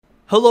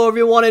Hello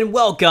everyone and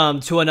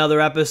welcome to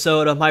another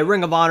episode of my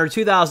Ring of Honor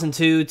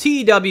 2002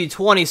 TEW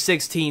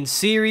 2016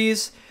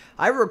 series.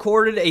 I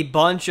recorded a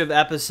bunch of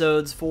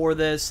episodes for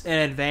this in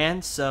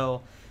advance,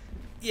 so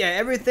yeah,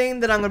 everything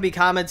that I'm going to be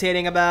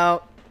commentating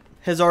about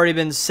has already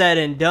been said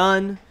and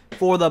done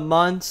for the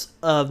months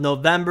of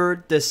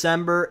November,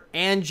 December,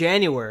 and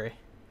January.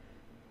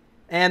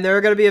 And there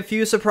are going to be a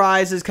few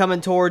surprises coming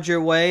towards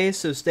your way,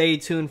 so stay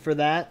tuned for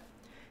that.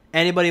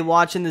 Anybody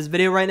watching this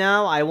video right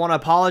now, I want to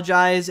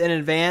apologize in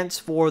advance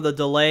for the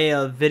delay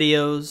of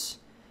videos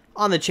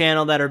on the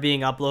channel that are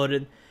being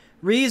uploaded.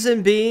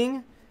 Reason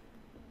being,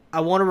 I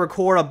want to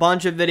record a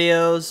bunch of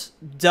videos,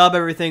 dub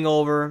everything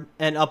over,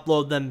 and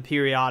upload them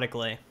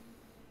periodically.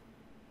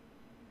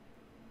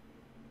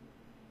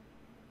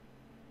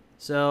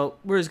 So,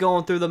 we're just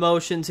going through the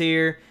motions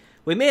here.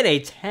 We made a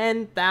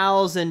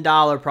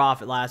 $10,000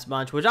 profit last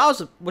month, which I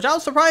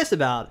was surprised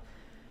about.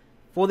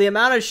 For the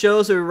amount of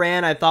shows that we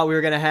ran, I thought we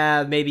were going to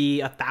have maybe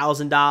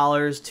 $1,000,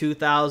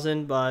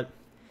 $2,000, but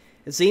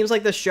it seems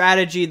like the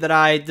strategy that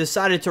I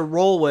decided to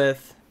roll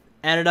with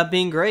ended up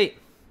being great.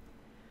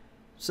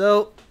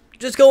 So,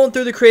 just going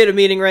through the creative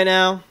meeting right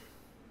now.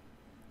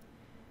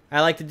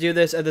 I like to do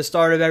this at the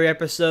start of every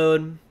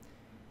episode,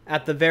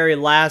 at the very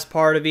last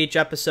part of each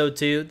episode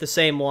too, the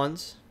same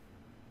ones.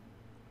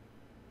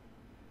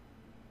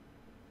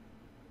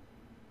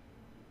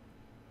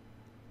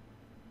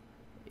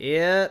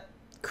 Yep.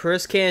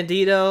 Chris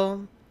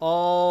Candido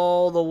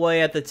all the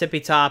way at the tippy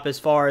top as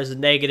far as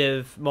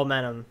negative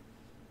momentum.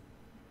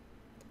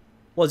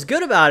 What's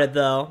good about it,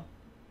 though,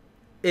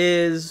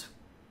 is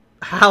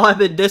how I've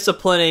been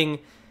disciplining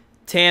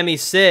Tammy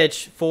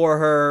Sitch for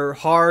her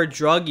hard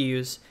drug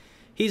use.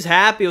 He's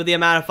happy with the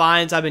amount of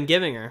fines I've been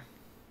giving her.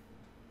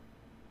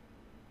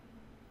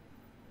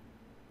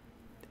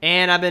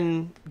 And I've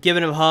been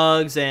giving him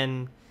hugs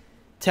and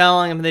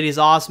telling him that he's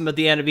awesome at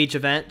the end of each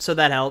event, so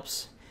that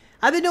helps.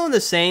 I've been doing the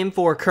same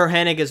for Kurt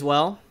Hennig as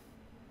well.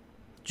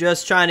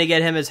 Just trying to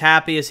get him as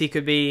happy as he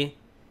could be.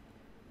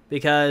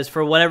 Because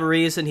for whatever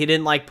reason, he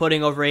didn't like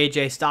putting over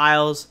AJ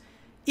Styles.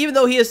 Even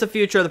though he is the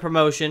future of the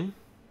promotion.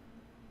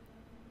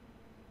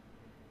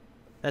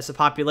 That's the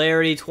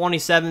popularity,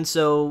 27.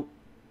 So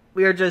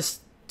we are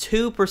just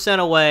 2%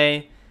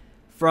 away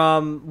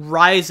from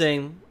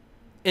rising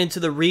into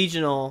the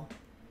regional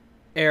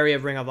area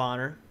of Ring of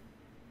Honor.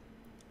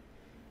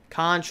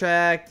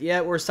 Contract,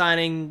 yeah, we're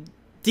signing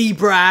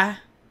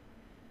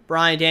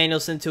Brian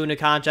Danielson to a new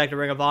contract at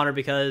Ring of Honor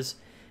because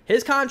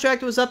his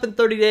contract was up in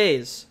 30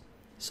 days.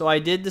 So I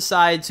did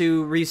decide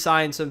to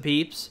re-sign some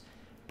peeps.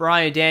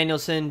 Brian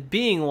Danielson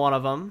being one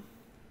of them.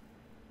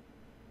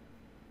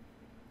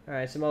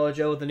 Alright, Samoa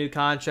Joe with a new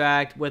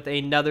contract with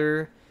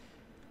another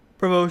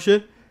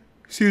promotion.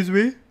 Excuse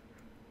me.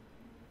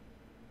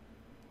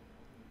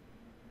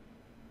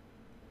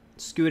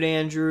 Scoot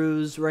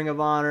Andrews, Ring of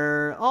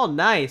Honor. Oh,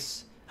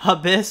 nice.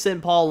 Abyss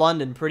and Paul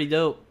London. Pretty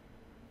dope.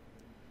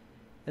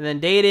 And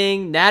then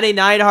dating, Natty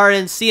Neidhart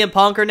and CM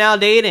Punk are now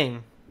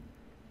dating.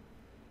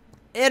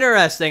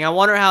 Interesting. I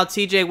wonder how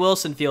TJ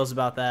Wilson feels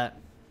about that.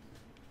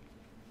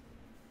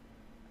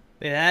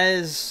 Man, that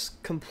is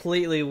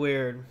completely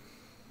weird.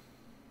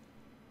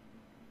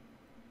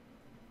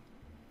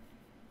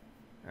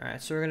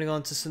 Alright, so we're going to go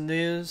into some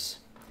news.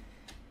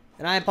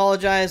 And I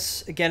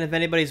apologize, again, if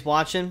anybody's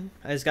watching.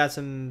 I just got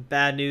some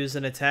bad news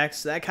in a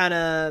text. That kind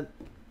of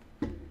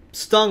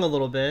stung a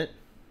little bit.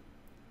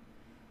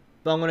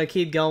 But I'm going to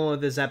keep going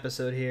with this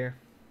episode here.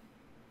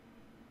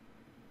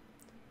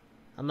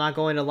 I'm not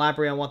going to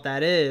elaborate on what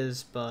that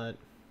is, but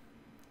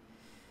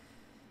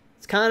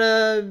it's kind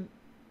of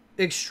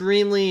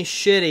extremely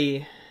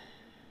shitty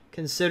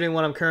considering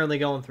what I'm currently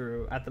going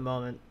through at the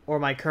moment, or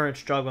my current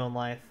struggle in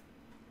life.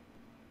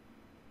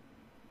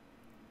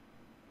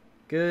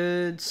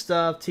 Good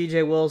stuff,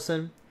 TJ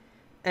Wilson.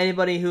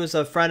 Anybody who's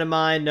a friend of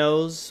mine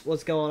knows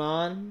what's going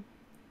on.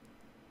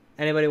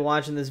 Anybody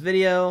watching this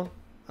video,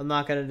 I'm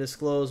not going to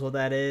disclose what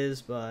that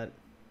is, but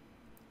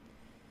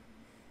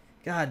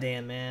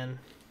goddamn, man.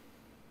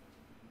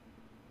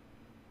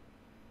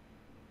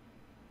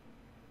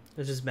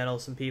 There's just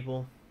meddlesome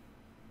people.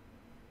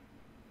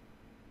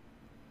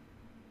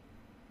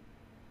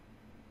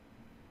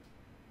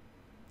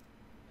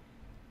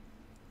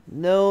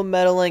 No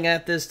meddling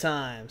at this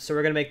time. So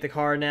we're going to make the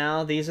card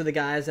now. These are the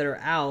guys that are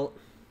out,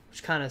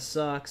 which kind of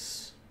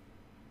sucks.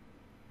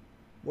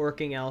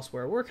 Working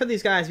elsewhere. Where could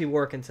these guys be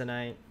working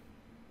tonight?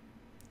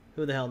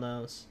 Who the hell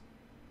knows?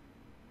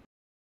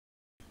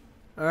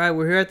 Alright,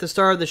 we're here at the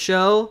start of the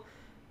show.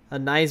 A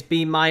nice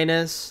B-.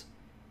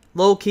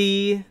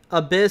 Low-key,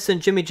 Abyss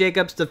and Jimmy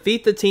Jacobs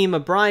defeat the team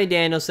of Brian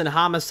Danielson,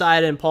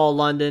 Homicide, and Paul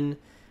London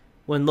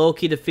when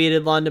Low-key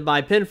defeated London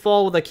by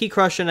pinfall with a Key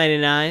Crusher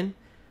 99.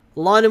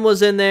 London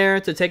was in there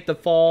to take the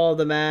fall of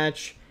the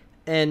match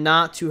and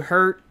not to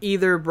hurt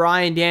either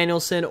Brian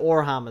Danielson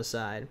or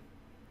Homicide.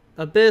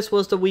 Abyss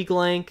was the weak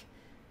link.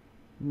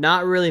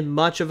 Not really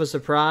much of a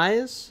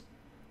surprise.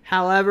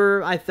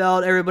 However, I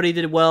felt everybody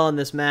did well in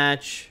this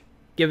match,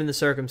 given the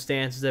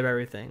circumstances of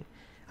everything.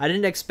 I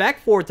didn't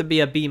expect for it to be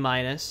a B-,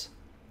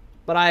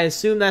 but but I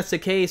assume that's the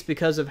case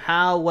because of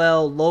how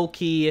well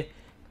Loki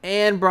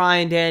and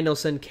Bryan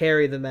Danielson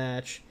carry the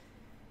match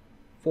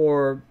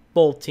for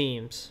both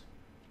teams.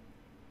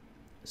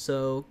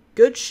 So,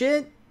 good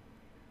shit.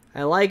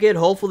 I like it.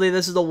 Hopefully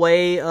this is a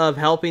way of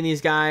helping these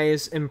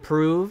guys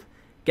improve,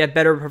 get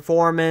better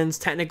performance,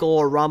 technical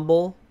or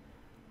rumble,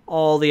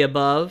 all the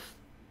above.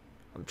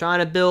 I'm trying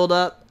to build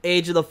up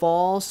Age of the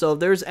Fall, so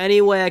if there's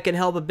any way I can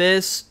help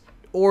Abyss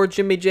or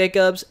Jimmy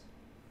Jacobs,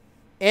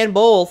 and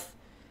both,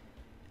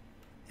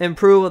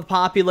 improve with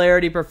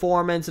popularity,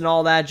 performance, and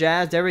all that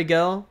jazz, there we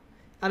go.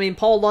 I mean,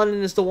 Paul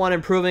London is the one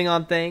improving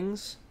on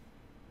things.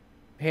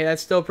 Hey,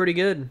 that's still pretty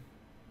good.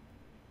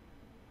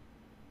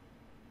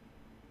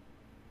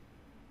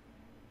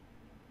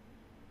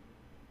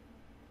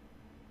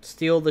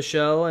 Steal the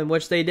show, and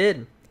which they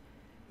did.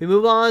 We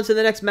move on to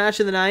the next match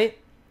of the night,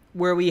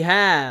 where we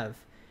have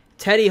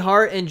Teddy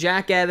Hart and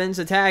Jack Evans,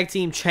 the tag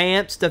team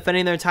champs,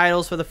 defending their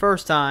titles for the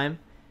first time.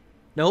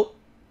 Nope.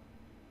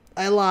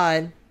 I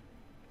lied.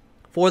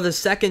 For the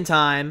second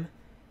time,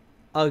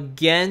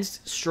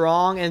 against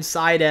Strong and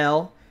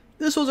Seidel.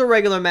 This was a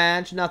regular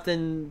match,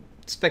 nothing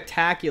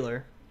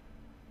spectacular.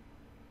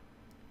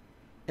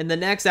 In the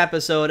next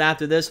episode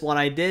after this one,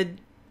 I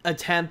did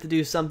attempt to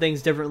do some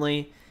things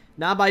differently.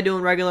 Not by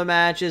doing regular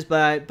matches,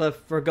 but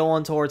for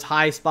going towards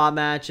high spot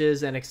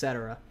matches and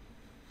etc.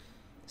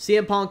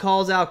 CM Punk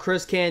calls out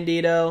Chris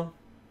Candido.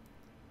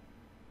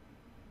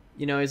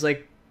 You know, he's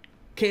like,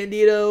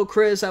 Candido,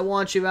 Chris, I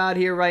want you out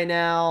here right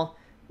now.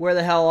 Where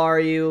the hell are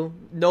you?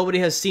 Nobody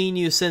has seen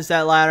you since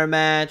that ladder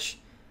match.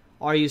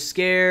 Are you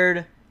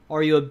scared?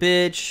 Are you a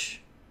bitch?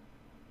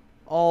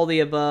 All the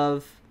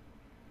above.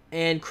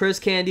 And Chris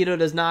Candido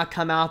does not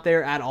come out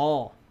there at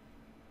all.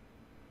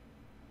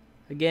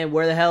 Again,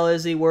 where the hell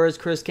is he? Where is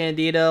Chris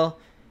Candido?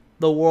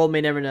 The world may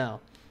never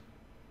know.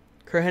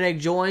 Kurt Hennig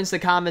joins the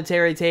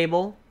commentary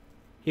table.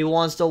 He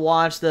wants to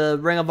watch the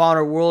Ring of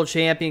Honor World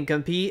Champion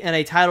compete in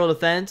a title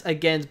defense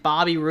against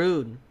Bobby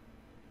Roode.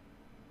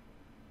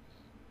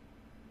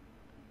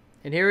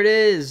 And here it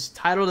is,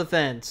 title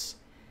defense.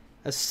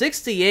 A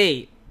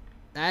 68.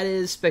 That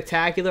is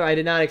spectacular. I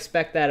did not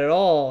expect that at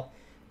all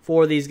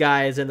for these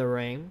guys in the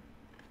ring.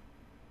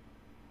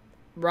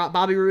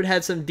 Bobby Roode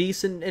had some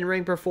decent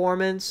in-ring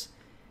performance.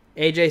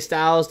 AJ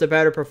Styles, the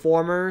better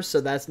performer,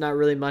 so that's not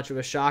really much of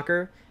a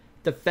shocker.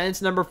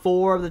 Defense number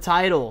 4 of the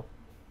title.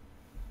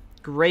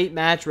 Great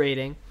match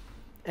rating.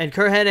 And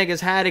Kurt Hennig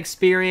has had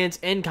experience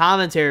in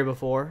commentary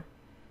before.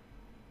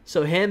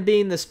 So him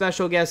being the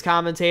special guest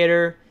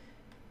commentator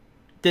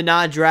did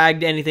not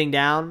drag anything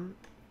down.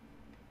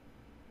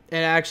 It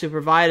actually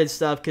provided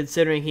stuff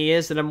considering he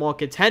is the number 1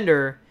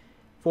 contender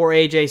for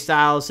AJ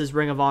Styles'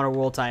 Ring of Honor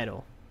World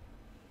title.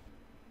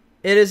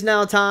 It is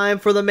now time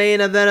for the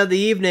main event of the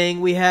evening.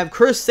 We have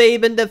Chris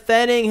Sabin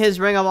defending his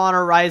Ring of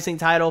Honor Rising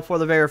title for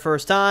the very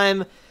first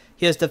time.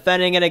 He is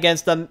defending it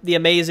against the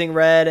Amazing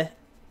Red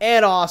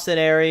and Austin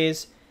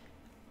Aries.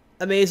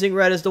 Amazing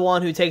Red is the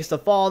one who takes the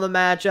fall in the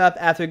matchup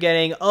after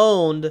getting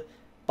owned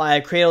by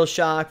a cradle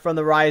shock from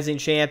the Rising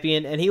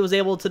Champion, and he was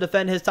able to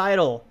defend his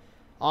title.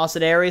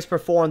 Austin Aries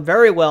performed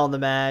very well in the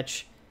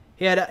match.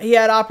 He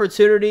had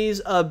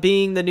opportunities of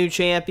being the new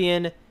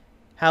champion.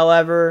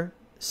 However,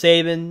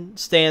 Sabin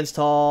stands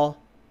tall.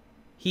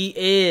 He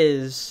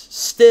is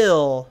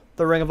still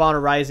the Ring of Honor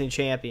Rising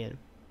Champion.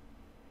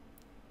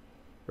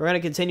 We're going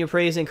to continue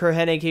praising Kurt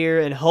Hennig here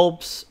in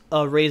hopes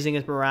of raising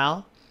his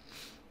morale,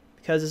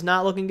 because it's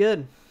not looking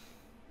good.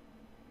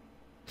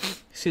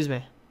 Excuse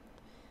me.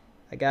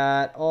 I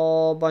got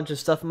all bunch of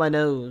stuff in my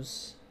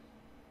nose.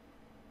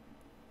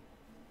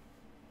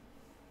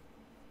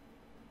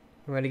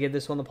 We're going to give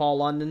this one to Paul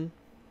London.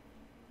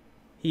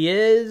 He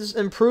is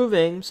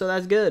improving, so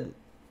that's good.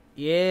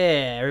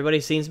 Yeah,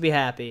 everybody seems to be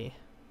happy.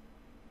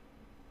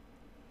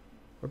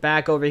 We're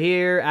back over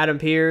here. Adam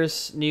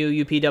Pearce,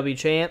 new UPW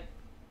champ.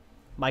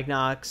 Mike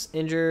Knox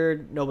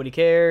injured. Nobody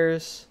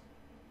cares.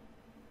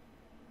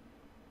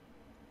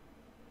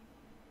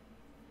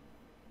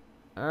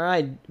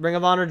 Alright, Ring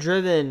of Honor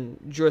Driven.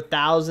 Drew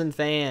 1,000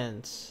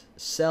 fans.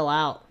 Sell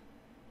out.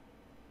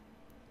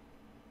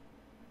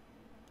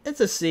 It's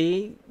a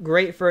C.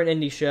 Great for an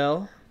indie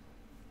show.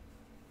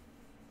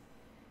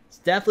 It's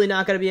definitely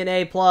not going to be an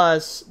A+,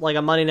 like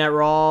a Monday Night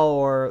Raw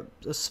or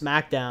a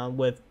SmackDown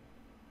with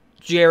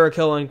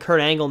Jericho and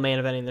Kurt Angle main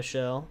eventing the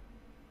show.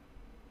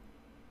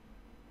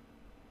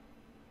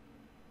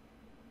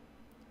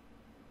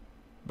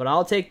 But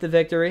I'll take the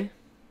victory.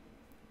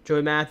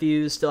 Joey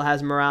Matthews still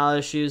has morale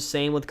issues.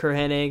 Same with Kurt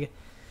Hennig.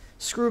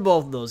 Screw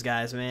both of those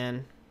guys,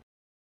 man.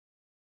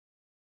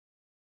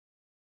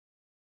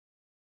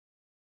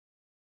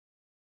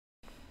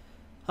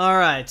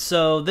 Alright,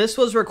 so this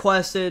was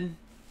requested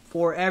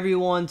for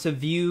everyone to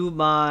view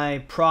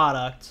my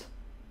product.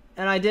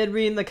 And I did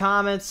read in the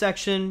comments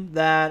section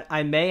that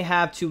I may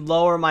have to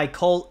lower my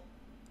cult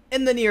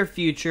in the near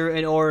future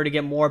in order to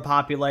get more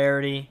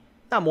popularity.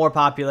 Not more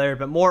popularity,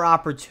 but more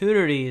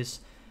opportunities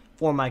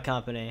for my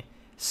company.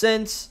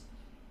 Since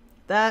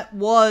that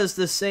was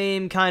the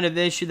same kind of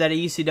issue that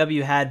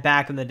ECW had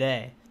back in the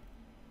day.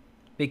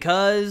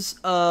 Because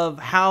of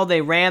how they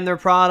ran their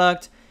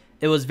product,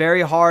 it was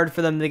very hard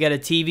for them to get a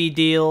TV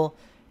deal.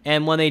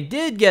 And when they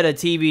did get a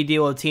TV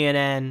deal with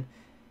TNN,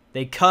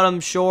 they cut them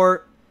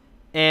short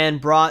and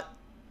brought,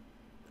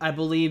 I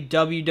believe,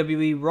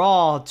 WWE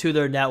Raw to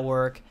their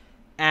network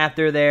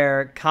after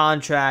their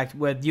contract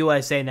with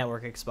USA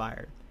Network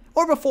expired.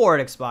 Or before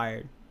it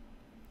expired.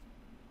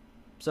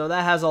 So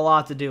that has a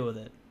lot to do with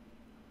it.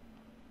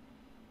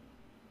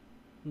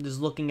 I'm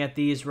just looking at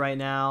these right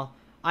now.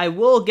 I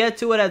will get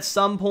to it at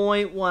some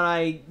point when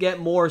I get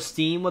more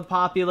steam with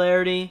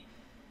popularity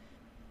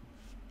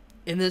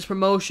in this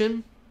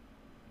promotion.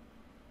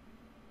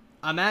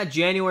 I'm at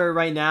January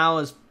right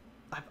now.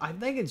 I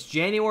think it's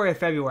January or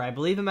February. I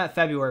believe I'm at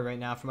February right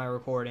now for my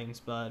recordings.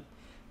 But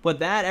with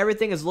that,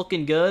 everything is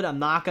looking good. I'm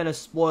not going to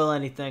spoil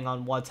anything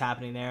on what's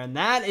happening there. And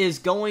that is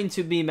going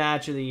to be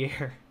Match of the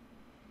Year.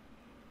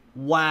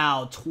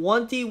 Wow,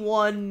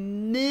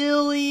 21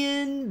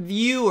 million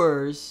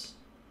viewers.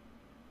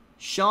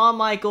 Shawn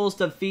Michaels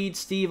defeats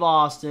Steve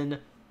Austin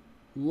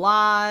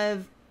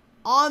live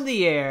on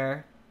the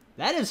air.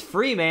 That is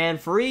free, man.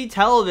 Free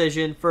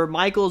television for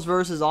Michaels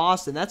versus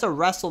Austin. That's a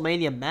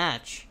WrestleMania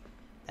match.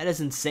 That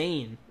is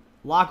insane.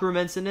 Locker room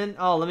incident?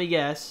 Oh, let me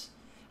guess.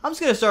 I'm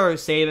just going to start with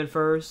saving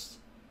first.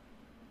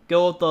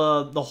 Go with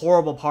the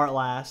horrible part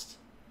last.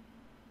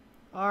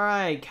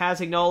 Alright,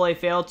 Castagnoli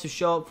failed to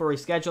show up for a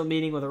scheduled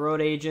meeting with a road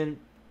agent.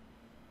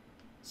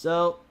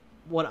 So,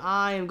 what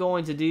I am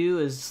going to do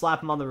is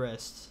slap him on the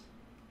wrist.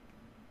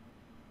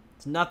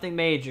 It's nothing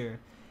major.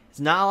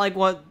 It's not like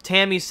what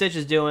Tammy Sitch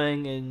is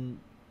doing and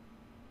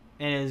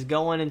is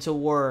going into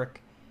work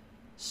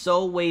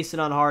so wasted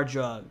on hard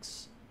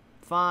drugs.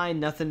 Fine,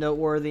 nothing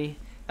noteworthy.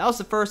 That was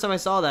the first time I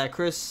saw that.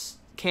 Chris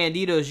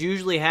Candido is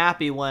usually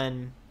happy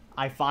when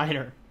I fine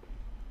her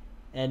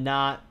and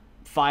not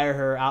fire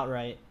her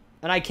outright.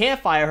 And I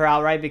can't fire her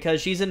outright because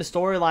she's in a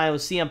storyline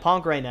with CM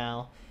Punk right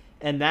now.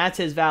 And that's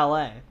his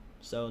valet.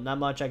 So not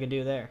much I can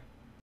do there.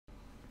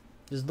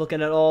 Just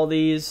looking at all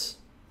these.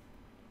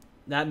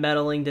 That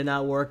meddling did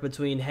not work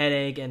between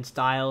Headache and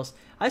Styles.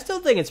 I still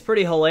think it's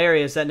pretty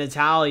hilarious that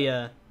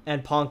Natalya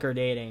and Punk are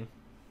dating.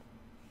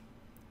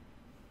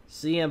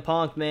 CM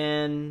Punk,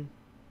 man.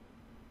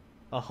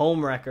 A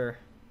homewrecker.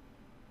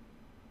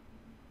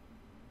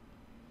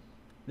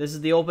 This is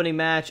the opening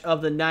match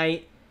of the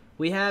night.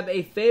 We have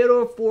a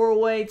Fatal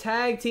 4-Way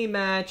Tag Team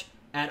match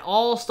at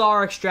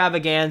All-Star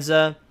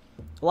Xtravaganza.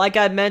 Like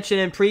I've mentioned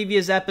in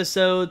previous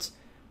episodes,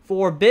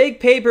 for big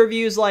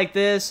pay-per-views like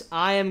this,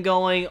 I am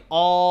going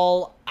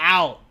all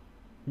out.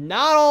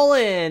 Not all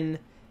in,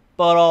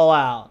 but all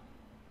out.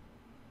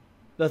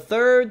 The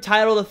third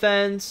title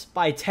defense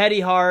by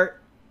Teddy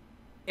Hart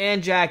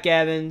and Jack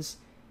Evans.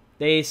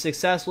 They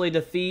successfully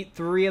defeat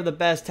 3 of the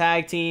best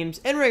tag teams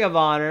in Ring of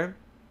Honor,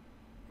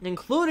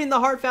 including the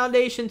Hart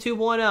Foundation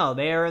 2.0.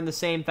 They are in the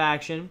same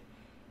faction.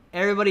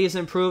 Everybody is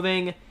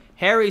improving.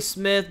 Harry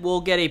Smith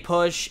will get a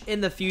push in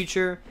the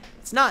future.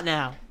 It's not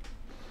now,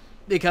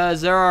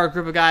 because there are a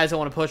group of guys that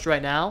want to push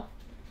right now.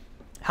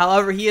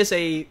 However, he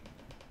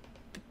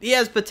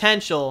has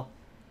potential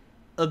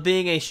of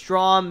being a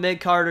strong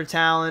mid-carder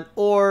talent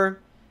or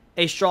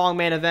a strong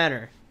main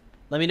eventer.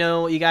 Let me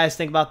know what you guys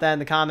think about that in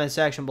the comment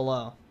section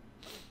below.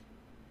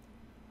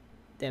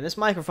 Damn, this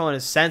microphone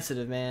is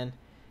sensitive, man.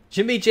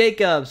 Jimmy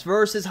Jacobs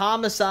versus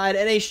Homicide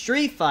in a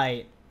street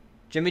fight.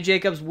 Jimmy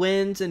Jacobs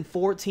wins in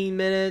 14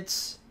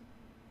 minutes.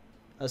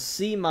 A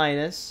C-.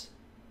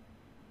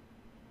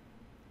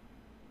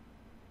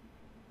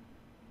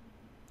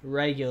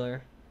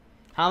 Regular.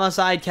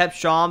 Homicide kept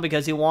strong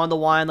because he wanted to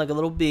whine like a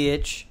little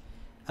bitch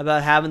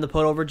about having to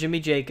put over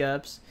Jimmy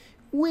Jacobs.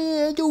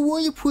 Well, I don't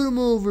want to put him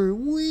over.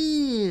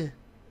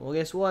 Well,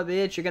 guess what,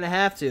 bitch? You're going to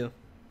have to.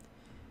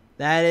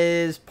 That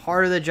is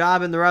part of the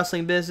job in the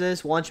wrestling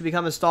business. Once you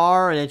become a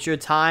star and it's your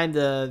time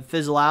to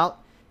fizzle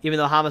out, even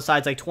though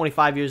Homicide's like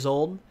 25 years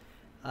old,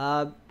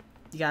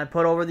 you got to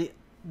put over the...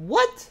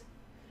 What?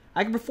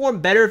 I can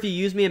perform better if you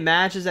use me in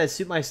matches that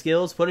suit my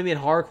skills. Putting me in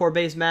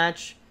hardcore-based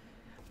match.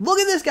 Look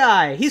at this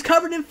guy. He's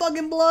covered in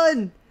fucking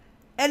blood.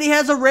 And he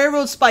has a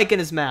railroad spike in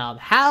his mouth.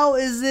 How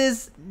is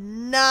this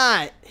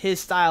not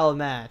his style of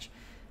match?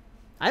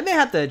 I may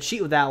have to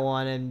cheat with that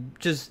one and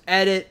just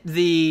edit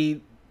the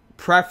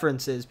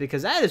preferences,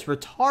 because that is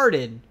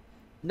retarded.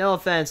 No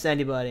offense to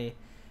anybody.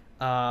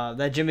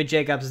 That Jimmy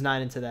Jacobs is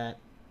not into that.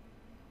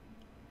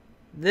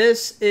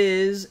 This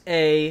is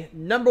a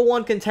number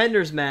 1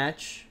 contenders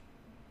match.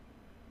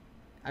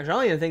 Actually, I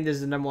don't even think this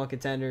is the number 1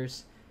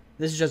 contenders.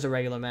 This is just a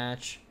regular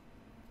match.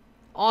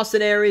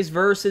 Austin Aries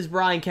versus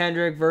Brian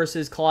Kendrick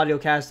versus Claudio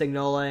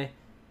Castagnoli.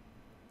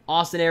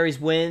 Austin Aries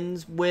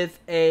wins with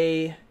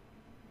a,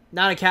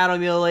 not a cattle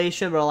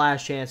mutilation, but a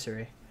last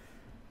chancery.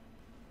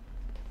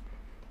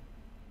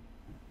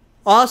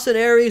 Austin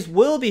Aries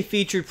will be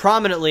featured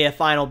prominently at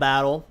Final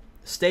Battle.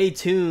 Stay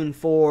tuned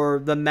for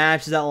the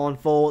matches that will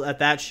unfold at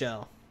that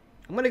show.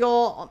 I'm gonna go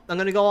all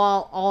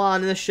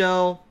on this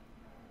show.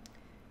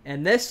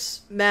 And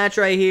this match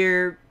right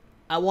here,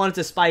 I wanted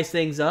to spice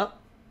things up.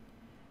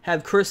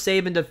 Have Chris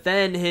Sabin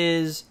defend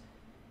his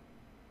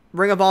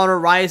Ring of Honor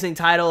Rising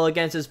title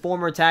against his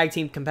former tag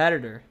team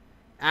competitor,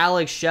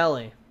 Alex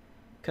Shelley.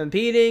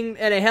 Competing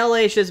in a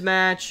hellacious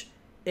match.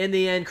 In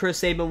the end, Chris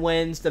Sabin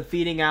wins,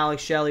 defeating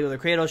Alex Shelley with a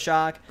cradle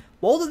shock.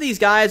 Both of these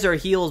guys are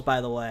heels,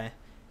 by the way.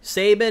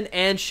 Sabin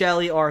and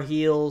Shelley are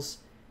heels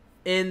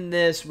in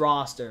this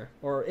roster,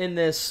 or in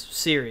this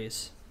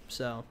series.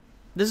 So,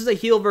 this is a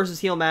heel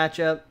versus heel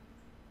matchup.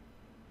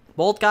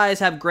 Both guys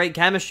have great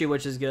chemistry,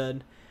 which is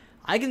good.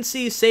 I can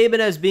see Sabin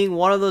as being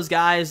one of those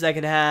guys that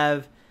could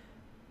have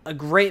a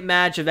great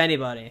match of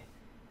anybody.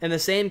 In the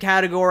same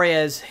category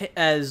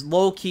as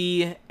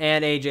Low-Ki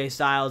and AJ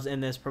Styles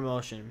in this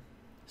promotion.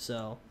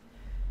 So,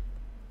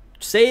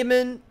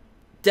 Sabin,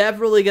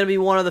 definitely going to be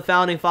one of the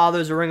founding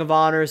fathers of Ring of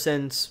Honor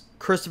since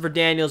Christopher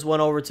Daniels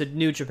went over to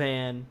New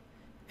Japan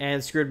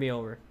and screwed me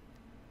over.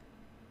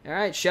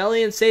 Alright,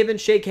 Shelley and Sabin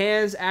shake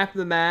hands after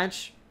the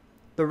match.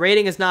 The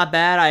rating is not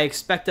bad. I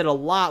expected a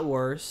lot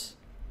worse.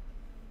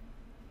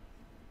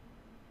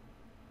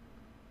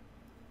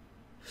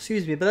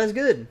 Excuse me, but that's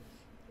good.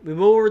 We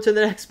move over to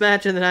the next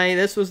match of the night.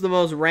 This was the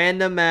most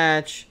random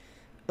match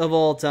of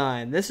all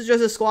time. This is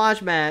just a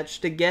squash match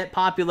to get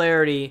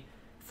popularity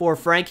for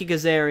Frankie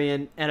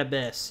Kazarian and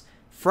Abyss.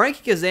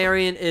 Frankie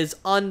Kazarian is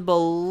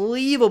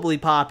unbelievably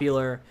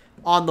popular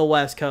on the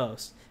West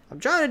Coast. I'm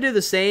trying to do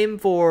the same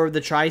for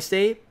the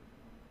Tri-State.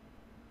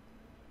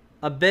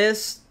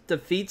 Abyss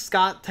defeats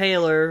Scott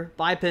Taylor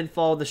by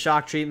pinfall, the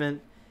shock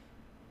treatment.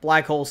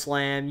 Black hole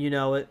slam, you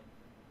know it.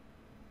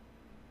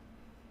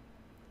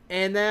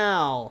 And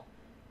now,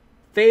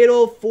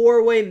 fatal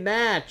four-way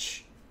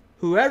match.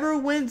 Whoever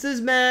wins this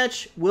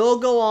match will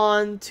go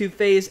on to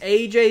face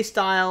AJ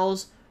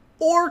Styles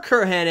or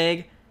Kurt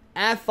Hennig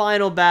at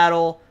Final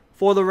Battle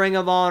for the Ring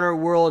of Honor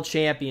World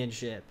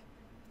Championship.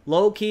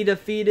 Low-Ki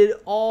defeated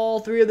all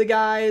three of the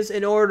guys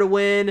in order to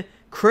win.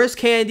 Chris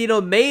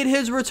Candido made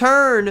his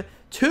return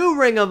to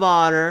Ring of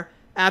Honor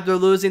after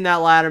losing that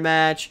ladder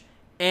match,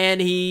 and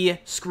he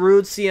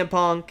screwed CM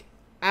Punk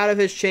out of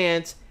his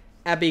chance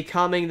at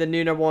becoming the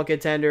new #1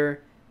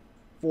 contender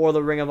for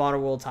the Ring of Honor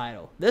World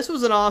title. This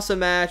was an awesome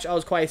match. I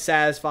was quite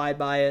satisfied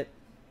by it.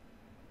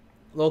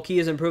 Low-Ki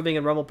is improving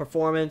in Rumble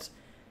performance.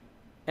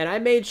 And I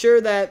made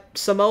sure that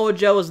Samoa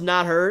Joe was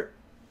not hurt.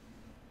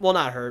 Well,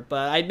 not hurt,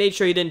 but I made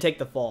sure he didn't take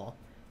the fall.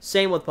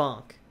 Same with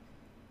Punk.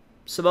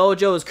 Samoa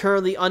Joe is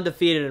currently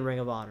undefeated in Ring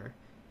of Honor.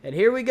 And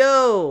here we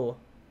go.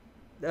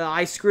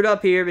 I screwed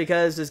up here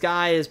because this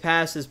guy is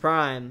past his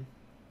prime.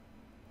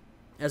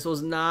 This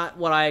was not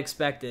what I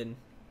expected.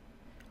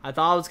 I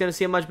thought I was going to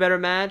see a much better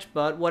match,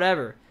 but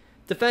whatever.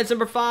 Defense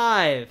number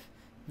 5.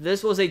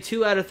 This was a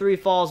 2 out of 3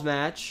 falls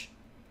match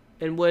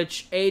in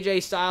which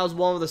AJ Styles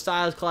won with a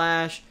Styles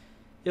Clash.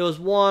 It was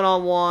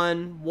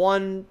 1-on-1,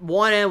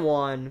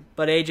 1-and-1,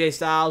 but AJ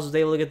Styles was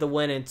able to get the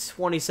win in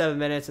 27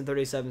 minutes and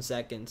 37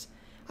 seconds.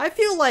 I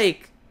feel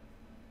like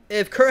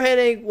if Kurt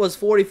Hennig was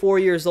 44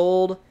 years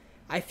old,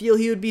 I feel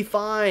he would be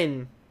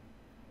fine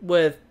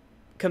with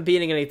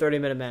competing in a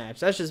 30-minute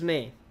match. That's just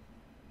me.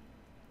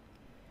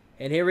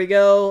 And here we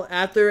go.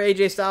 After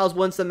AJ Styles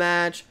wins the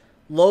match,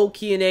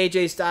 Low-Ki and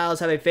AJ Styles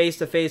have a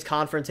face-to-face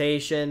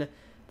confrontation.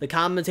 The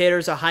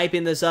commentators are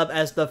hyping this up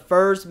as the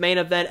first main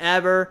event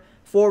ever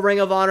for Ring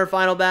of Honor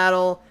Final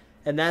Battle,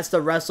 and that's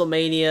the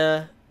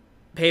WrestleMania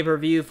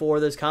pay-per-view for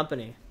this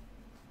company.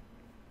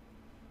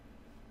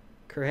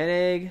 Kurt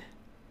Hennig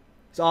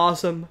is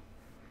awesome.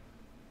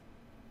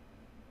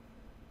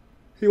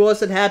 He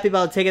wasn't happy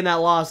about taking that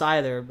loss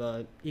either,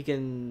 but he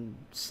can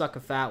suck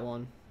a fat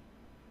one.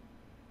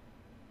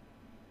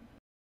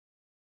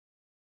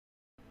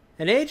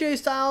 And AJ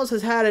Styles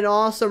has had an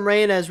awesome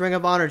reign as Ring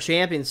of Honor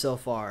champion so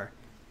far.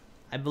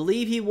 I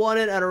believe he won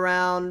it at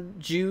around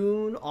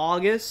June,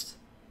 August.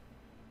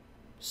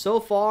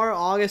 So far,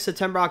 August,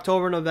 September,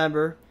 October,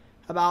 November.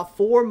 About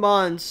 4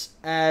 months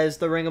as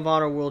the Ring of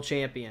Honor World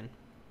Champion.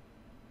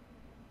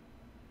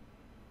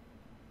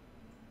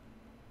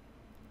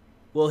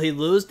 Will he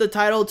lose the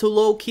title to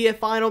Low-Ki at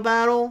Final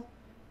Battle?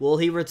 Will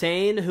he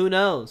retain? Who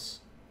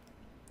knows?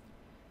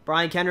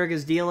 Brian Kendrick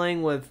is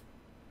dealing with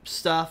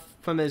stuff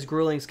from his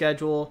grueling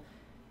schedule.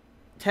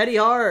 Teddy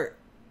Hart.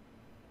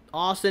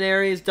 Austin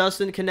Aries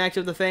doesn't connect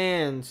with the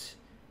fans.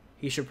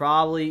 You should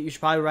probably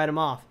write him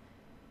off.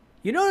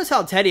 You notice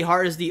how Teddy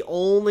Hart is the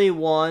only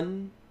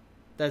one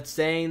that's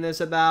saying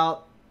this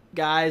about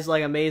guys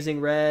like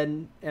Amazing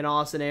Red and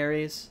Austin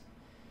Aries?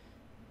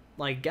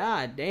 Like,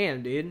 god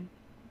damn, dude.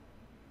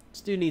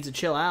 This dude needs to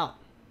chill out.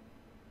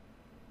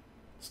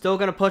 Still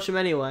gonna push him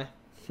anyway.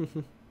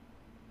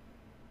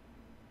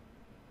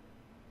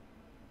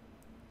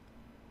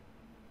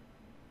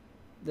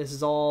 This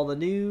is all the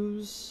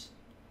news.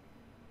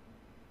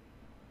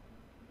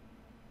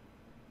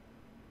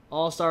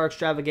 All-Star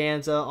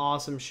Xtravaganza,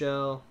 awesome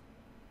show.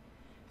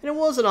 And it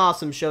was an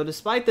awesome show.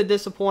 Despite the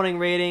disappointing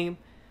rating,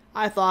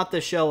 I thought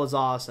the show was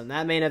awesome.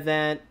 That main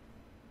event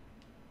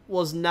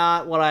was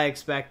not what I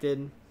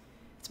expected.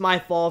 It's my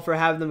fault for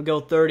having them go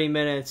 30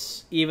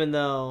 minutes, even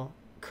though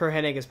Kurt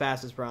Hennig is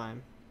past his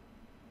prime.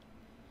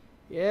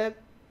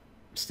 Yep.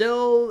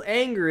 Still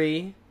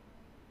angry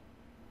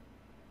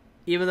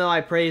even though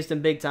I praised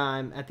him big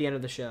time at the end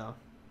of the show.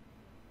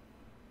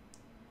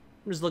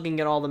 I'm just looking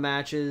at all the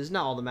matches.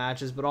 Not all the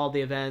matches, but all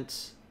the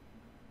events.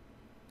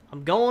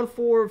 I'm going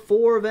for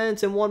 4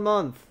 events in 1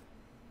 month.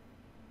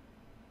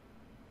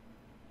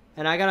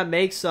 And I gotta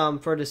make some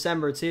for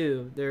December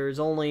too. There's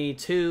only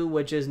 2,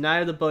 which is Night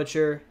of the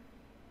Butcher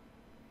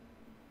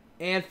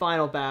and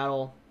Final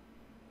Battle.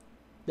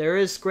 There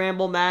is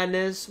Scramble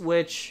Madness,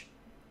 which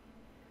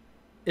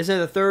is in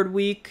the 3rd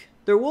week.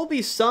 There will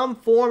be some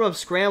form of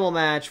scramble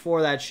match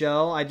for that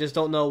show. I just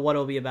don't know what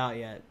it'll be about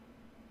yet.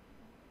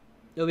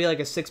 It'll be like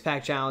a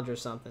 6-pack challenge or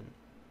something.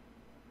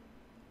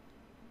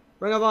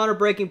 Ring of Honor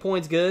Breaking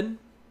Point's good.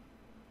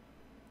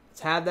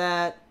 Let's have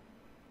that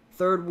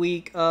 3rd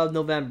week of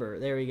November.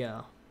 There we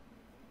go.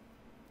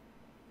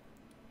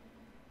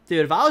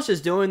 Dude, if I was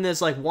just doing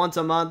this like once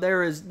a month,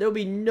 there'll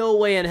be no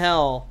way in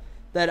hell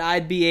that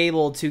I'd be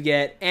able to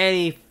get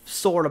any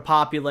sort of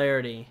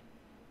popularity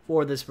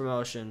for this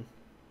promotion.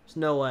 There's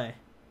no way.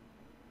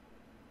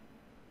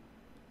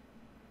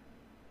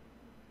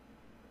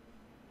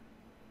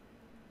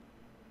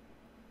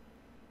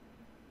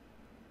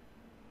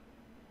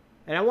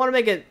 And I want to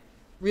make it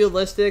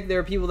realistic. There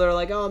are people that are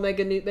like, oh, make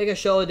a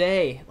show a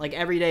day. Like,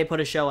 every day put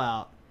a show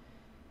out.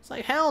 It's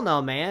like, hell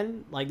no,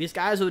 man. Like, these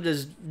guys would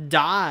just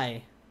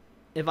die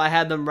if I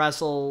had them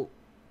wrestle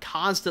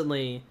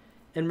constantly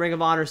in Ring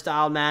of Honor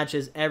style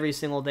matches every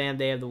single damn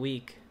day of the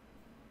week.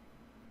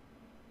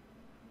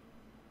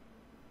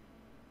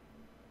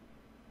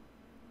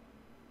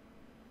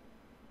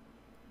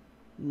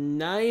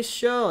 Nice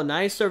show.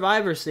 Nice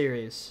Survivor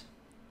Series.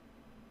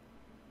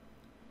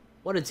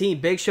 What a team.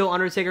 Big Show,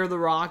 Undertaker, The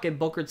Rock, and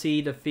Booker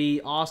T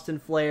defeat Austin,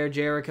 Flair,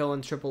 Jericho,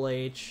 and Triple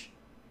H.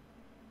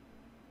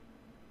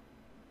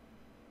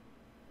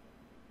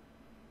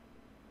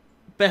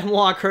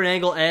 Benoit, Kurt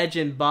Angle, Edge,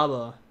 and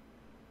Bubba.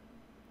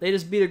 They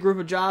just beat a group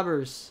of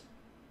jobbers.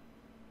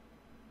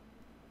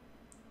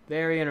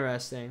 Very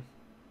interesting.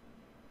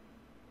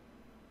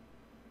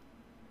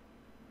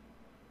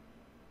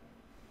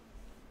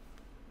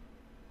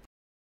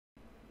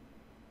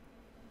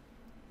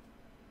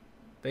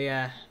 But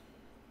yeah.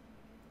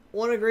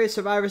 What a great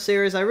Survivor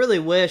Series. I really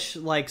wish,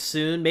 like,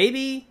 soon,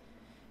 maybe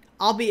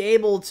I'll be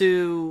able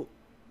to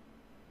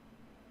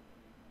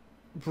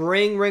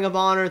bring Ring of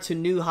Honor to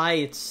new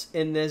heights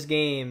in this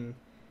game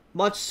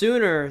much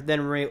sooner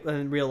than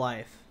real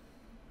life.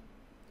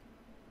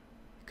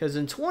 Because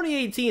in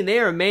 2018, they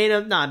are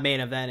not main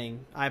eventing,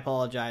 I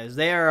apologize.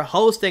 They are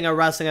hosting a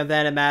wrestling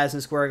event at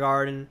Madison Square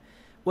Garden,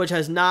 which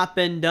has not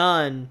been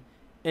done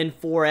in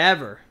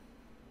forever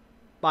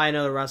by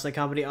another wrestling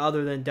company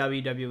other than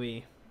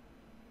WWE.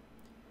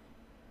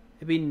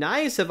 It'd be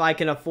nice if I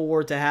can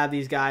afford to have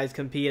these guys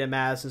compete at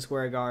Madison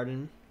Square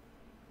Garden.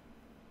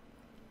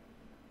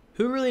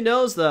 Who really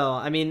knows, though?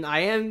 I mean, I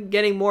am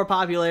getting more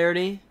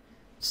popularity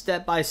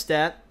step by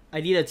step.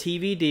 I need a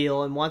TV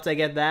deal, and once I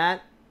get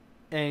that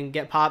and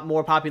get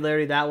more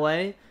popularity that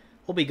way,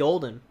 we'll be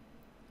golden.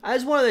 I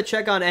just wanted to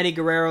check on Eddie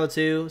Guerrero,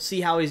 too,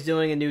 see how he's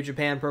doing in New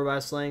Japan Pro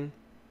Wrestling.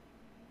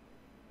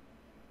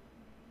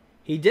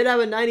 He did have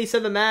a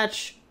 97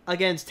 match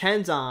against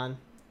Tenzan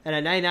and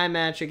a 99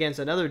 match against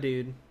another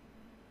dude.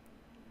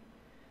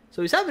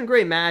 So he's having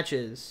great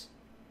matches.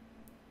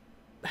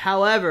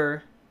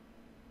 However,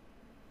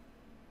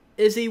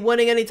 is he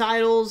winning any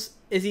titles?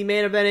 Is he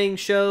main eventing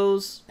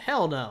shows?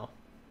 Hell no.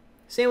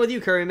 Same with you,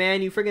 Curry,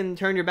 man. You freaking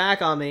turned your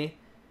back on me.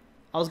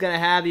 I was going to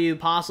have you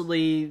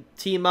possibly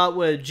team up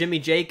with Jimmy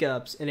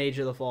Jacobs in Age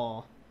of the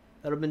Fall.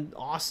 That would have been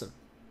awesome.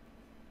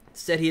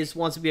 Instead, he just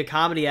wants to be a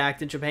comedy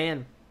act in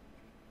Japan.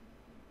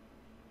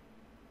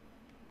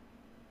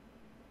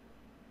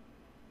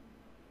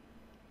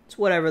 It's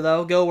whatever,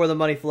 though. Go where the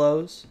money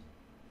flows.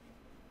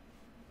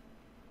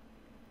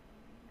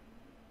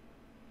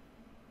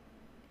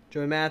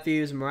 Joey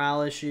Matthews,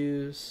 morale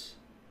issues.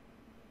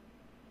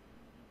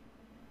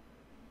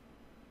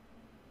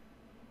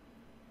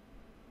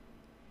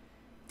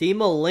 Dean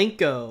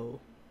Malenko.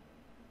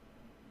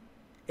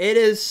 It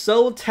is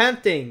so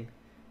tempting.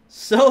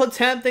 So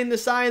tempting to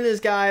sign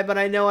this guy, but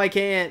I know I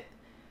can't.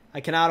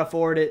 I cannot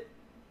afford it.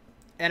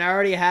 And I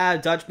already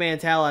have Dutch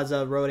Mantel as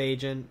a road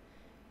agent.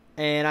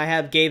 And I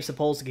have Gabe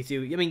Sapolsky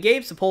too. I mean,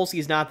 Gabe Sapolsky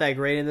is not that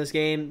great in this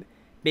game.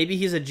 Maybe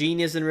he's a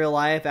genius in real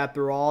life.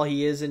 After all,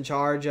 he is in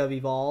charge of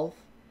Evolve.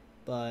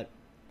 But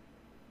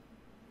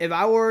if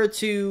I were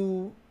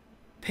to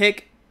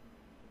pick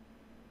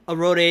a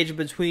road agent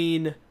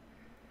between,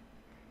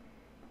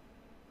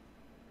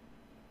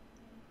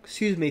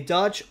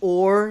 Dutch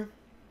or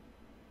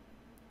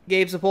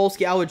Gabe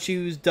Sapolsky, I would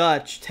choose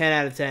Dutch 10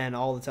 out of 10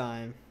 all the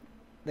time.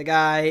 The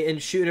guy in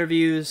shoot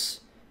interviews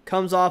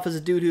comes off as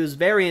a dude who is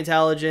very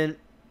intelligent,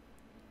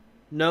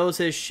 knows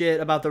his shit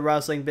about the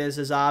wrestling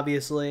business,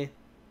 obviously,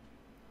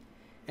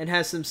 and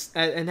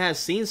has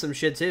seen some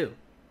shit too.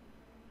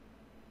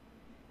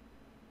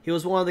 He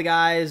was one of the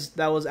guys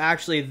that was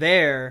actually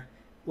there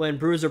when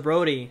Bruiser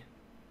Brody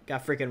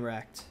got freaking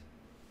wrecked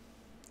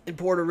in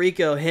Puerto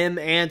Rico. Him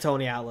and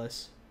Tony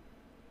Atlas.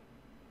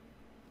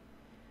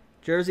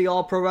 Jersey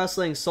All Pro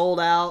Wrestling sold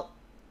out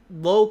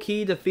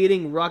low-key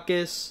defeating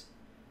Ruckus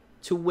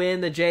to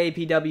win the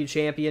JPW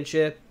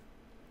Championship.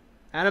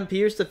 Adam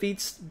Pearce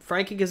defeats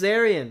Frankie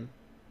Kazarian.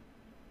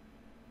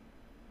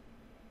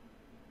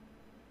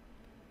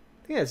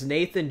 I think that's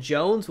Nathan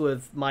Jones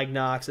with Mike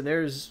Knox, and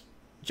there's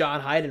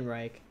John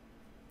Heidenreich.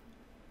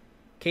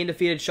 Kane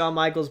defeated Shawn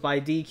Michaels by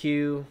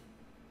DQ.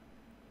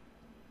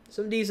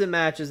 Some decent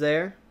matches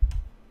there.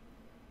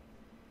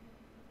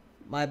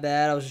 My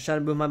bad, I was just trying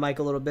to move my mic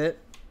a little bit.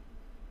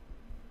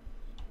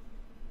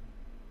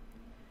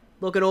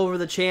 Looking over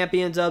the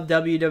champions of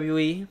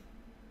WWE.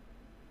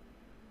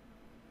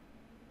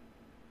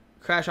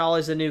 Crash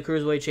Holly's the new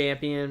Cruiserweight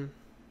champion.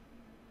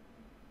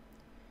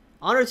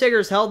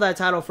 Undertaker's held that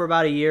title for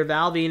about a year.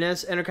 Val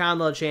Venus,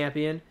 Intercontinental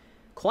champion.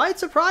 Quite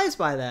surprised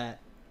by that.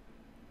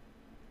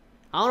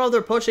 I don't know if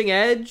they're pushing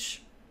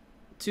Edge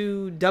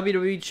to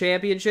WWE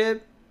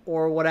Championship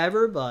or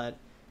whatever, but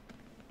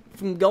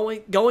from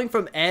going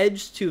from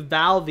Edge to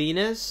Val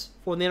Venus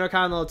for the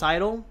Intercontinental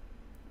title,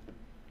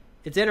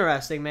 it's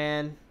interesting,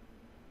 man.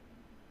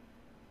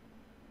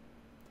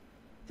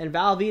 And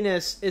Val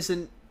Venus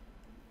isn't...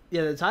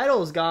 Yeah, the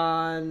title's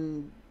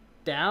gone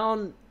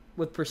down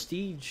with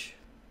prestige.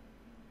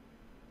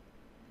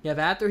 Yeah,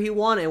 after he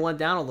won, it went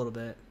down a little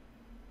bit.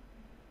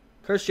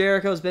 Chris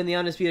Jericho's been the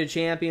undisputed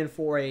champion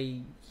for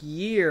a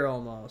year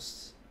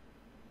almost.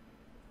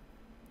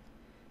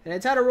 And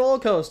it's had a roller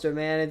coaster,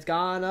 man. It's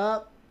gone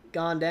up,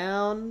 gone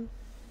down,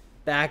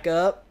 back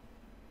up,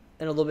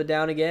 and a little bit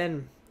down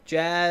again.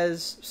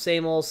 Jazz,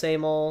 same old,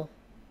 same old.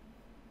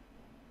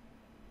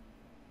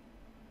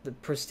 The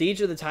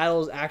prestige of the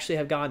titles actually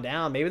have gone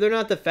down. Maybe they're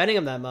not defending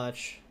them that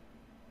much.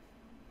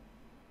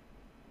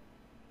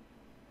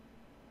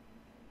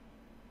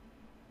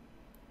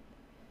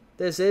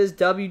 This is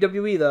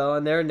WWE, though,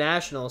 and they're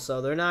national,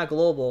 so they're not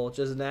global,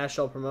 just a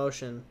national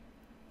promotion.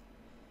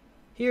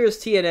 Here's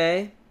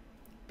TNA.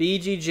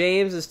 BG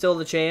James is still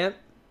the champ.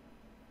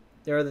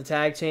 They're the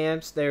tag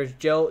champs. There's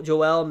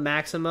Joel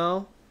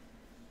Maximo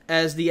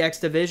as the X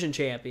Division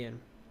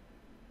champion.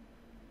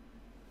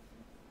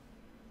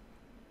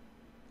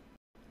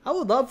 I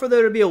would love for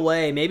there to be a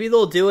way. Maybe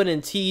they'll do it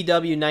in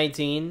TEW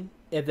 19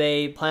 if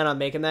they plan on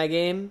making that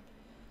game.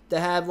 To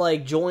have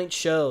like joint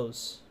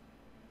shows.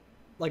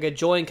 Like a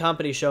joint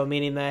company show,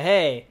 meaning that,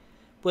 hey,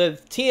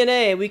 with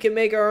TNA, we can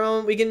make our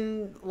own, we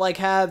can like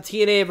have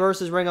TNA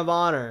versus Ring of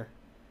Honor.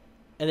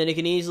 And then you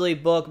can easily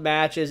book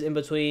matches in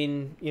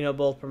between, you know,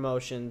 both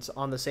promotions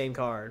on the same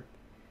card.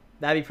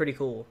 That'd be pretty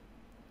cool.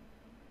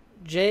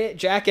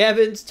 Jack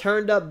Evans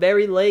turned up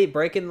very late,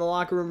 breaking the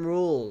locker room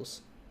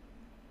rules.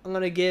 I'm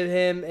going to give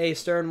him a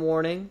stern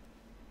warning.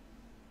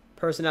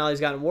 Personality's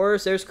gotten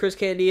worse. There's Chris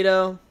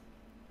Candido.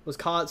 Was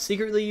caught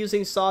secretly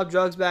using soft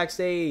drugs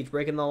backstage,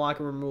 breaking the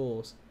locker room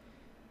rules.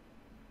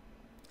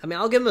 I mean,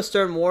 I'll give him a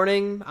stern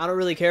warning. I don't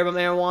really care about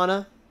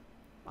marijuana.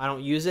 I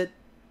don't use it.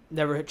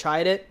 Never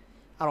tried it.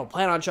 I don't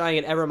plan on trying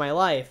it ever in my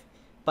life.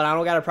 But I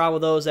don't got a problem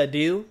with those that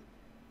do.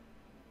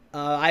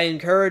 I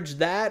encourage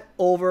that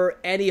over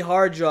any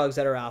hard drugs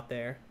that are out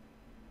there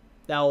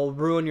that will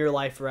ruin your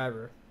life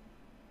forever.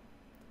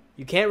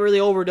 You can't really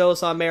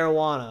overdose on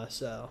marijuana,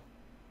 so...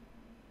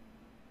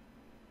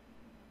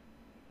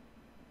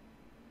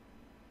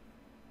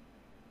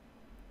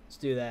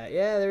 do that.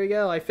 Yeah, there we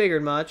go. I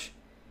figured much.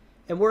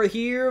 And we're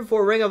here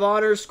for Ring of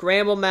Honor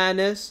Scramble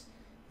Madness.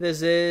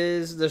 This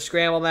is the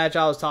scramble match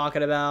I was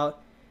talking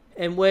about,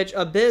 in which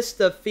Abyss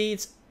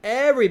defeats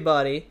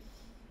everybody.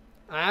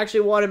 I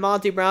actually wanted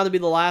Monty Brown to be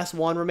the last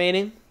one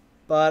remaining,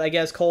 but I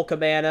guess Cole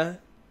Cabana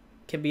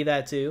can be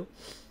that too.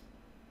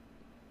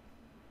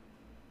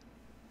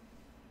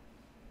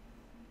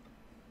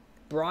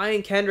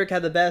 Brian Kendrick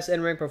had the best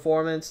in-ring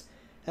performance.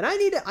 And I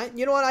need to,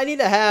 you know what? I need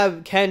to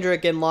have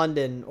Kendrick in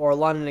London, or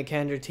London and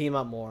Kendrick team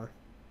up more.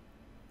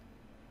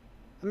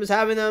 I'm just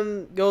having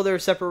them go their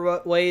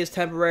separate ways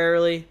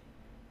temporarily.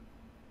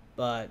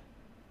 But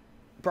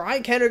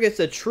Brian Kendrick is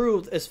the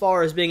truth as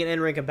far as being an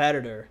in-ring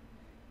competitor.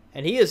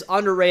 And he is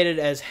underrated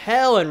as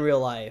hell in real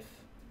life.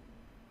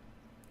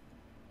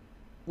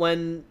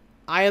 When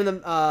I am the,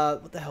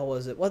 what the hell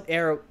was it? What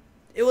era?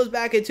 It was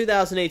back in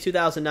 2008,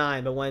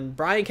 2009. But when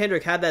Brian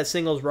Kendrick had that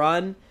singles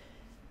run,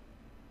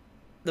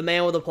 the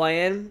man with a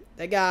plan,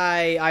 that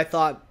guy I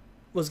thought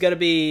was going to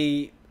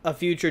be a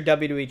future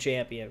WWE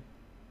champion.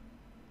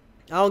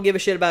 I don't give a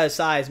shit about his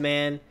size,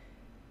 man.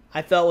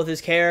 I felt with his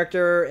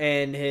character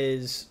and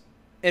his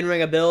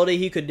in-ring ability,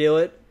 he could do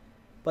it.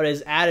 But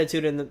his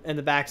attitude in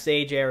the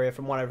backstage area,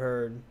 from what I've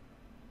heard,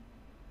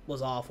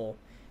 was awful.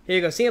 Here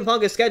you go. CM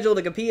Punk is scheduled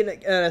to compete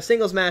in a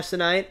singles match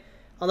tonight.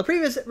 On the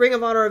previous Ring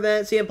of Honor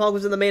event, CM Punk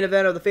was in the main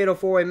event of the Fatal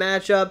 4-Way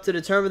matchup to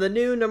determine the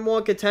new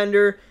 #1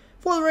 contender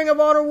for the Ring of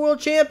Honor World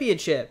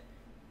Championship.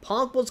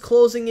 Punk was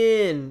closing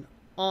in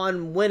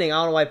on winning. I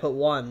don't know why I put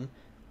one.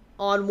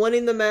 On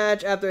winning the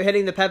match after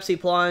hitting the Pepsi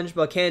plunge,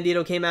 but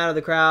Candido came out of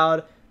the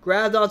crowd,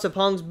 grabbed onto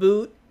Punk's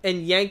boot,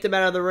 and yanked him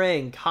out of the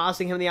ring,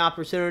 costing him the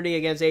opportunity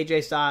against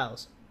AJ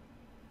Styles.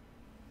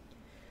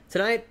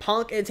 Tonight,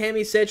 Punk and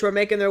Tammy Sytch were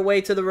making their way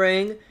to the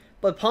ring,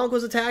 but Punk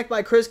was attacked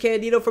by Chris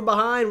Candido from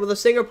behind with a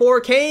Singapore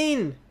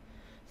cane.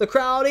 The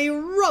crowd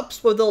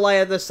erupts with delight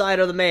at the sight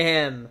of the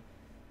mayhem.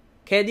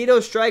 Candido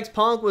strikes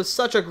Punk with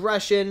such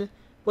aggression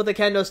with a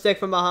kendo stick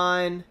from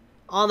behind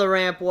on the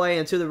rampway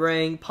into the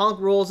ring. Punk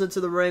rolls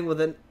into the ring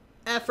with an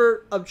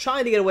effort of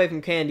trying to get away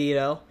from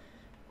Candido,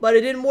 but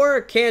it didn't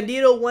work.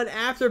 Candido went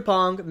after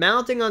Punk,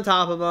 mounting on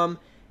top of him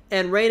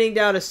and raining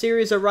down a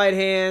series of right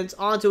hands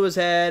onto his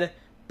head,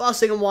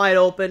 busting him wide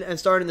open and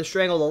starting to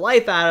strangle the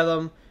life out of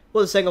him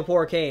with a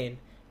Singapore cane.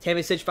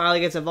 Tammy Sytch finally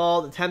gets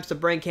involved, attempts to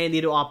bring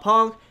Candido off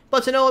Punk,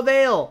 but to no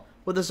avail.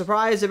 With the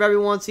surprise of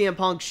everyone,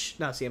 Candido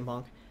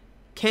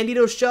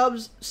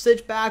shoves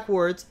Sytch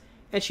backwards,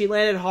 and she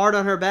landed hard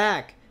on her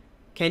back.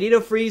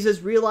 Candido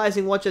freezes,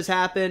 realizing what just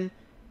happened,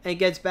 and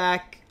gets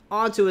back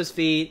onto his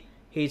feet.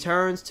 He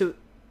turns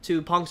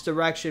to Punk's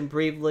direction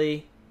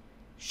briefly,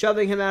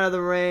 shoving him out of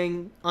the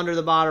ring under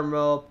the bottom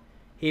rope.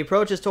 He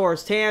approaches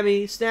towards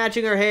Tammy,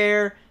 snatching her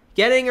hair,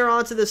 getting her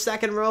onto the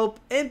second rope,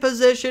 in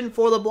position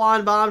for the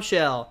blonde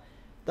bombshell.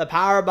 The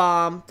power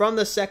bomb from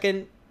the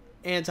second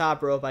and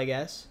top rope, I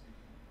guess.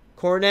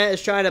 Cornette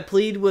is trying to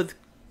plead with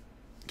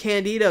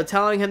Candido,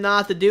 telling him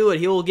not to do it.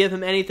 He will give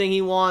him anything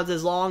he wants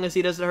as long as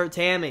he doesn't hurt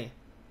Tammy.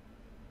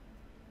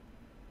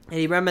 And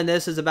he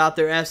reminisces about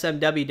their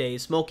SMW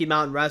days, Smoky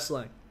Mountain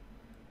Wrestling.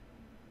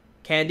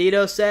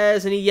 Candido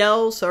says, and he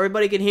yells so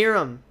everybody can hear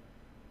him,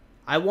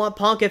 "I want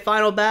Punk at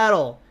Final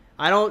Battle.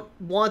 I don't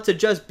want to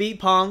just beat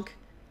Punk.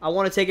 I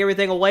want to take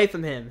everything away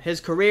from him. His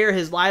career,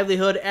 his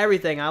livelihood,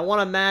 everything. I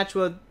want a match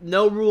with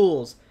no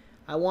rules.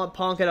 I want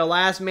Punk at a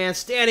last man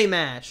standing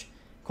match."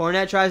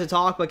 Cornette tries to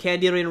talk, but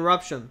Candido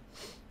interrupts him.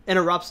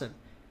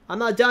 "I'm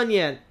not done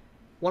yet.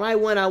 When I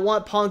win, I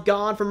want Punk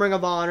gone from Ring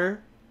of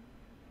Honor."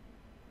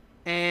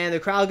 And the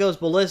crowd goes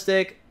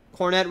ballistic.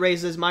 Cornette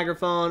raises his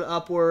microphone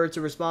upward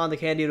to respond to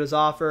Candido's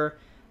offer.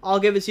 "I'll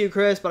give it to you,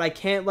 Chris, but I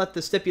can't let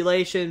the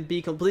stipulation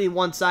be completely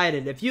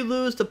one-sided. If you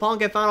lose to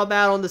Punk at Final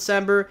Battle in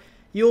December,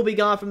 you will be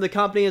gone from the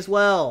company as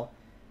well."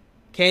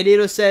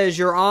 Candido says,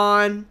 "You're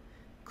on."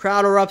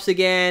 Crowd erupts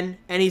again,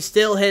 and he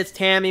still hits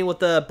Tammy with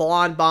the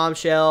blonde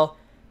bombshell,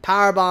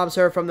 power bombs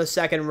her from the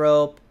second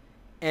rope,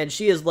 and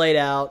she is laid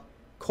out.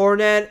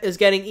 Cornette is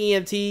getting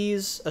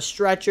EMTs, a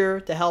stretcher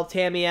to help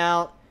Tammy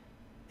out.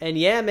 And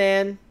yeah,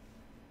 man,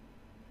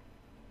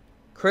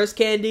 Chris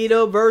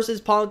Candido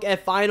versus Punk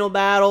at Final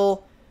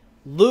Battle.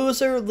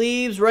 Loser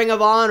leaves Ring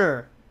of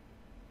Honor.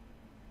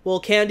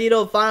 Will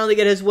Candido finally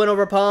get his win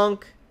over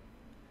Punk?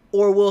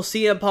 Or will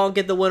CM Punk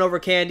get the win over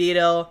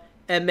Candido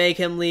and make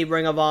him leave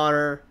Ring of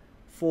Honor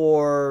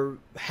for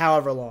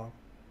however long?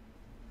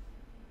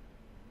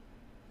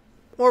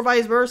 Or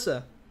vice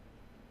versa.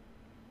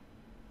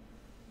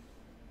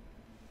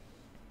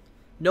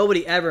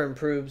 Nobody ever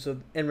improves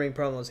with in-ring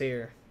promos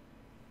here.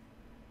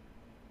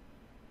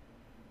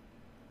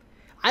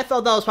 I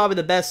felt that was probably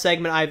the best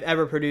segment I've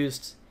ever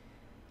produced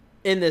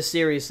in this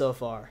series so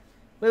far.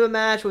 We have a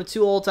match with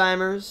two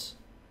old-timers.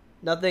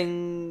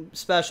 Nothing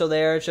special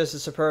there. It's just a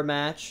superb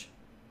match.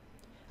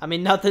 I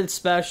mean, nothing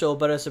special,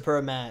 but a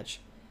superb match.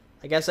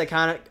 I guess I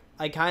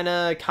kind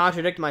of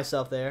contradict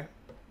myself there.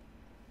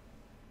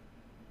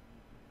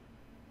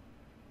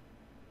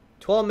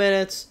 12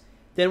 minutes.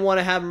 Didn't want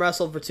to have them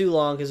wrestle for too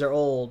long because they're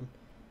old.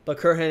 But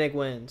Kurt Hennig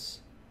wins.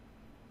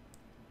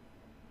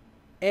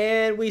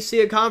 And we see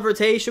a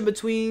confrontation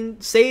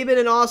between Sabin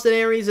and Austin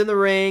Aries in the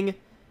ring.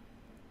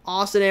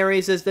 Austin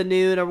Aries is the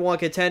new #1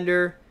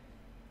 contender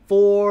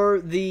for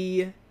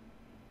the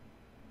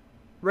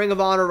Ring of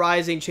Honor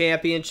Rising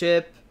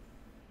Championship.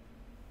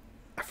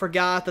 I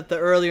forgot that the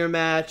earlier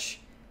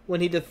match,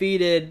 when he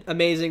defeated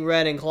Amazing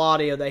Red and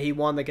Claudio, that he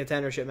won the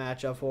contendership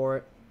matchup for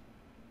it.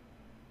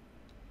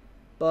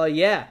 But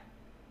yeah,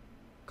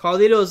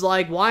 Carlito's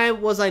like, why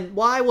was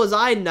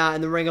I not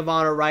in the Ring of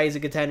Honor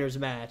Rising Contenders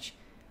match?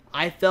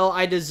 I felt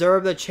I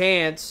deserved a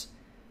chance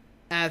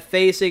at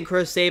facing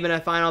Chris Sabin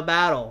at Final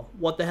Battle.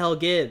 What the hell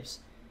gives?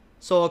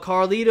 So a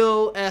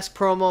Carlito-esque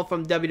promo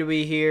from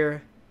WWE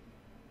here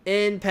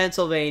in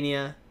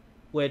Pennsylvania,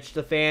 which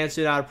the fans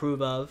do not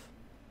approve of.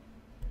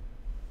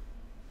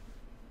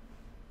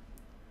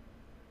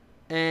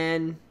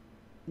 And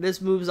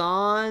this moves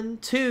on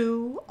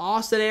to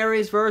Austin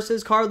Aries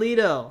versus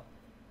Carlito,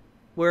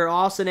 where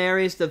Austin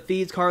Aries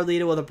defeats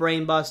Carlito with a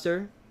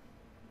brainbuster.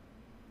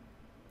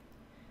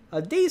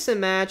 A decent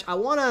match. I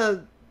want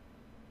to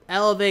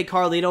elevate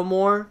Carlito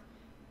more.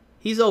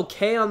 He's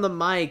okay on the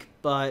mic,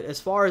 but as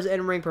far as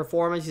in-ring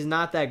performance, he's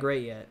not that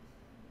great yet.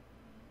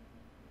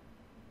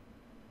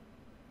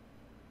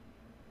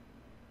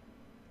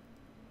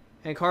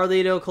 And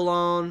Carlito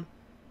Colon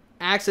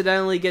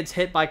accidentally gets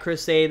hit by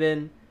Chris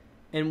Sabin,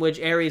 in which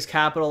Aries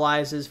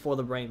capitalizes for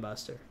the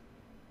brainbuster.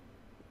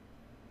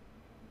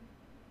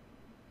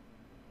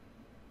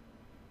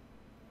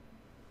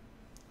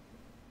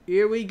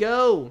 Here we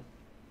go.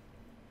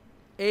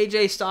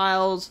 AJ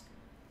Styles,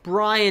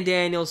 Bryan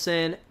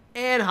Danielson,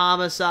 and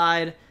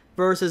Homicide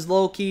versus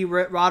Low-Key,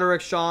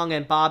 Roderick Strong,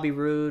 and Bobby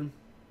Roode.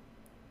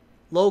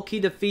 Low-Key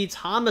defeats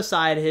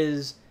Homicide,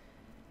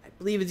 I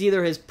believe it's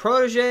either his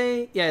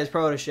protege? Yeah, his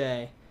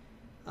protege.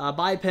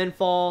 By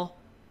pinfall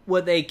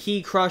with a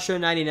Key Crusher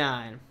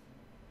 99.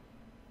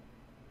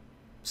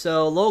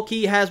 So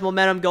low-key has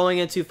momentum going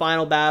into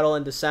Final Battle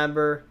in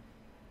December.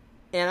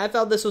 And I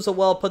felt this was a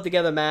well put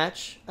together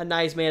match. A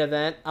nice main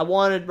event. I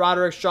wanted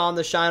Roderick Strong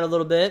to shine a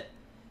little bit.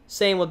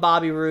 Same with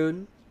Bobby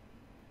Roode.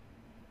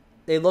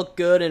 They look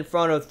good in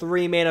front of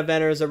 3 main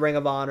eventers of Ring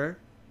of Honor.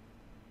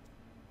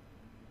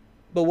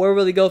 But where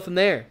will he go from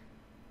there?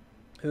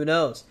 Who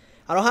knows?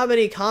 I don't have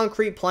any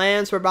concrete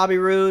plans for Bobby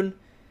Roode.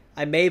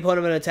 I may put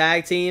him in a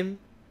tag team.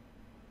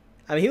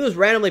 I mean, he was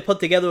randomly put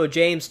together with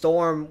James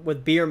Storm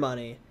with beer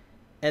money.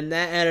 And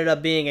that ended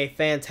up being a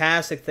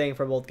fantastic thing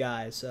for both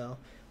guys. So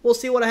we'll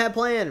see what I have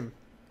planned.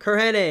 Kurt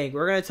Hennig,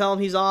 we're going to tell him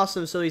he's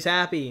awesome so he's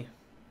happy.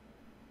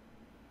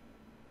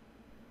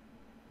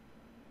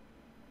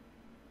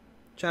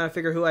 Trying to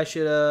figure who I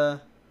should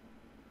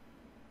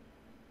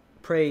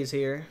praise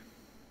here.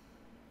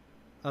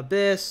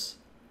 Abyss.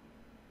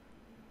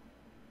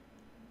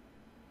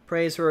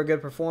 Praise for a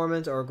good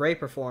performance or a great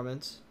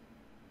performance.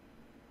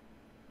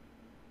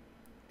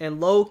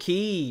 And Low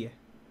Key.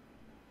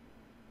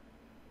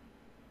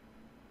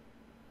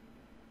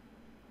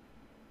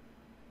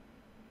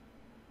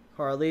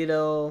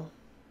 Carlito.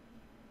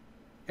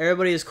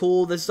 Everybody is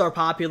cool. This is our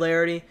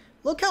popularity.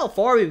 Look how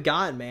far we've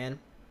gotten, man.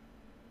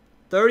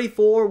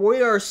 34.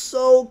 We are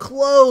so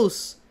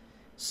close.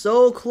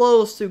 So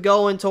close to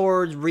going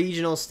towards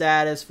regional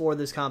status for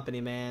this company,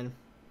 man.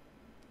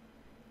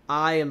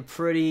 I am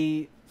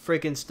pretty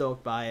freaking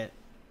stoked by it.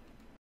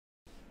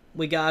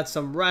 We got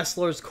some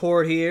wrestlers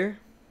court here.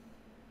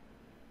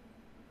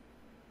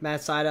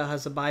 Matt Sydal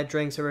has to buy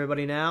drinks for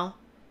everybody now.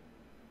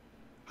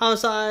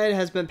 Homicide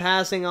has been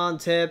passing on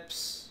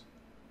tips.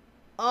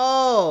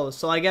 Oh,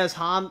 so I guess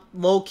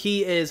Low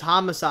Key is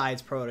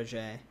Homicide's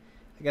protege.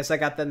 I guess I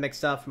got that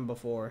mixed up from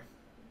before.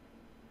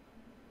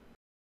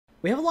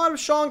 We have a lot of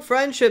strong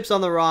friendships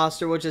on the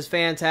roster, which is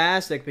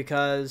fantastic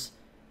because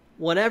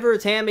whenever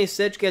Tammy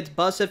Sitch gets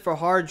busted for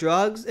hard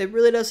drugs, it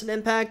really doesn't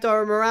impact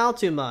our morale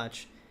too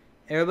much.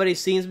 Everybody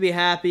seems to be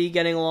happy,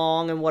 getting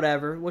along, and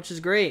whatever, which is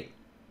great.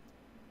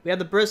 We have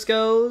the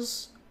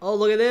Briscoes. Oh,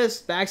 look at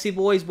this. Backseat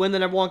Boys win the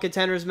 #1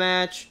 contenders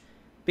match,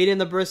 beating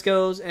the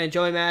Briscoes and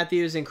Joey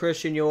Matthews and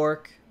Christian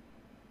York.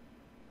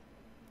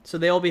 So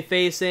they'll be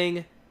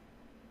facing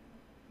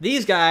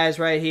these guys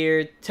right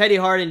here, Teddy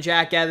Hart and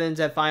Jack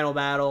Evans at Final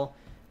Battle.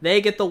 They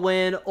get the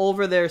win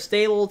over their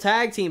stable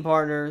tag team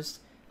partners,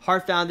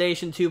 Hart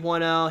Foundation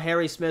 2.0,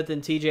 Harry Smith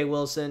and TJ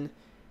Wilson.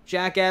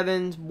 Jack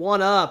Evans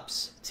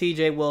one-ups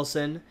TJ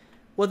Wilson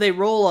with a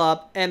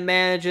roll-up and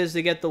manages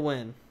to get the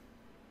win.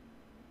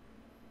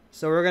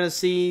 So we're going to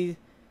see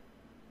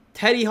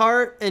Teddy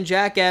Hart and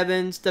Jack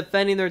Evans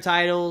defending their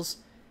titles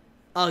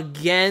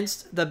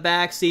against the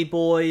Backseat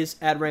Boys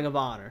at Ring of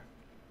Honor.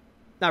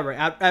 Not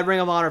right, at Ring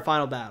of Honor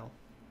Final Battle.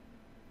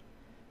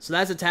 So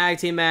that's a tag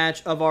team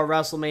match of our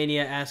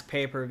WrestleMania-esque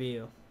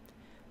pay-per-view,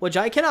 which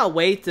I cannot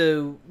wait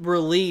to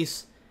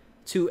release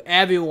to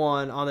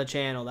everyone on the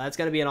channel. That's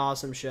going to be an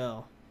awesome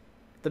show.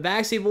 The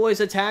Backseat Boys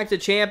attack the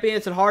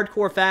champions in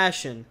hardcore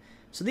fashion.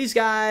 So these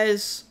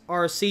guys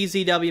are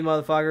CZW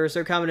motherfuckers.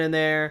 They're coming in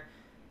there.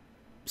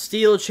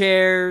 Steel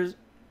chairs,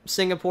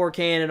 Singapore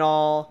can and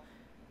all.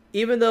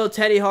 Even though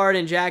Teddy Hart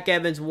and Jack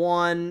Evans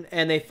won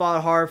and they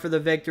fought hard for the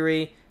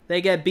victory, they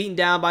get beaten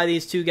down by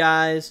these two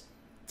guys.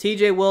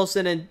 TJ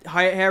Wilson and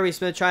Harry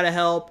Smith try to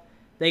help.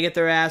 They get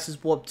their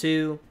asses whooped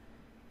too.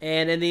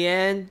 And in the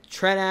end,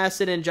 Trent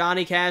Acid and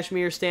Johnny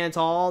Cashmere stand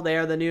tall. They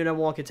are the new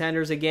 #1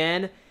 contenders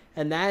again.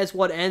 And that is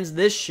what ends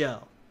this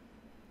show.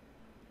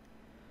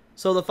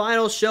 So the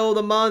final show of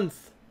the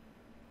month.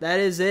 That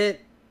is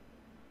it.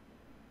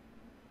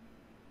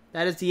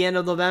 That is the end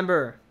of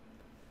November.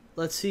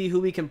 Let's see who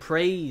we can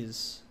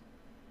praise.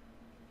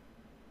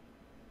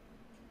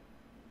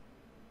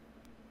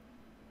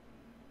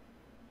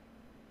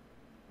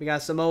 We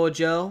got Samoa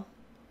Joe.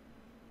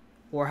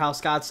 Or how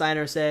Scott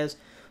Steiner says,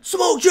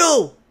 Samoa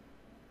Joe!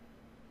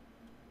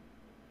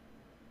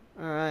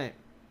 Alright.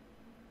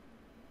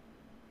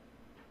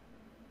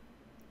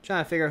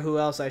 Trying to figure out who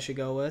else I should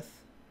go with.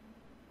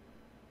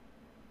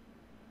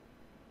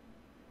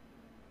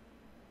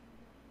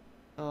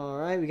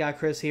 Alright, we got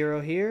Chris Hero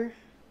here.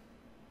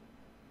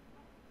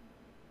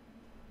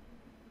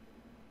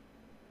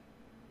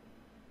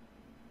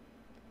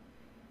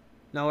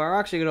 No, we're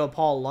actually going to go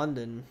Paul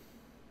London.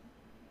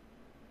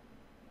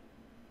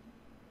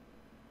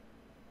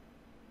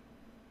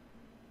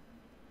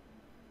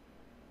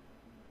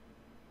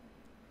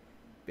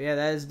 But yeah,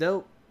 that is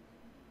dope.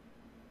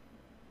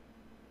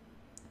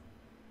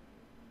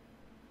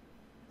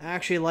 I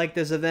actually like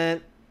this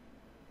event.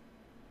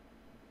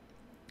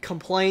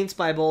 Complaints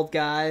by both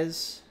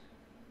guys.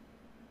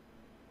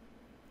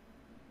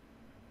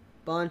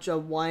 Bunch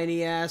of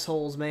whiny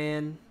assholes,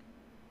 man.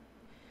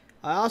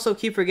 I also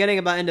keep forgetting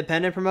about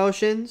independent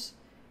promotions.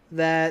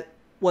 That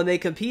when they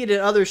compete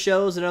at other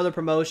shows and other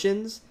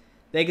promotions,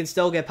 they can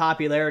still get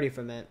popularity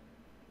from it.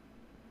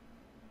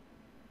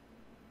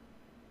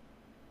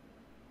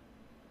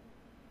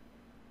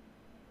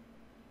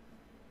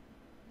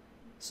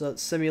 So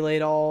let's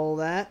simulate all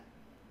that.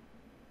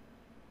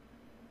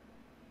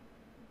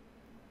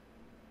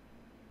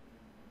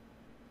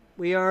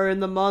 We are in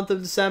the month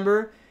of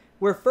December.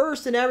 We're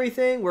first in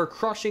everything. We're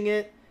crushing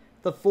it.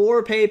 The not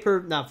 4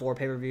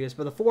 pay-per-views,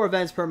 but the 4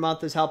 events per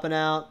month is helping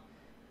out.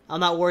 I'm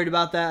not worried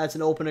about that. It's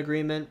an open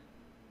agreement.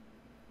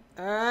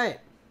 All right.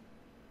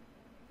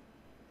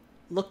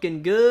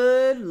 Looking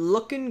good.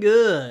 Looking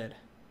good.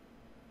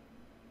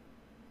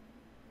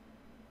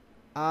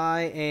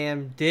 I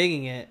am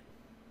digging it.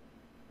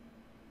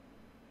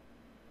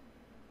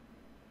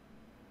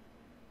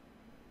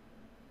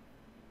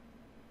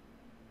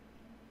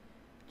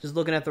 Just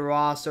looking at the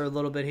roster a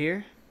little bit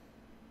here.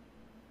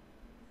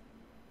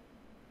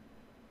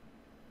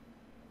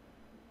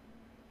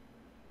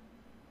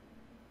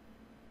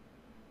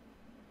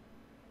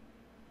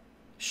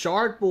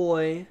 Shark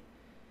Boy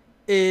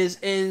is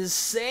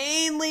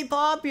insanely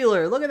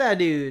popular. Look at that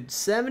dude.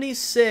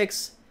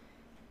 76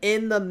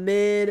 in the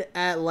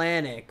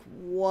Mid-Atlantic.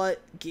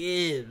 What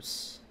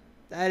gives?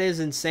 That is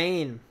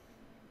insane.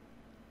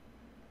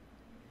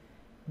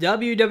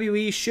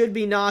 WWE should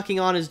be knocking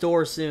on his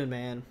door soon,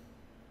 man.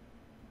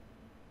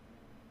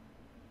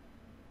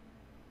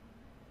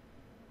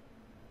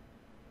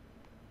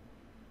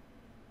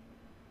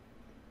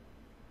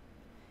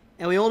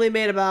 And we only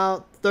made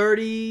about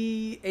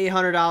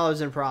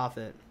 $3,800 in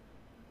profit.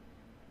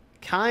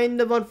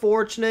 Kind of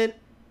unfortunate,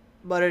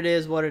 but it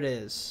is what it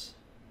is.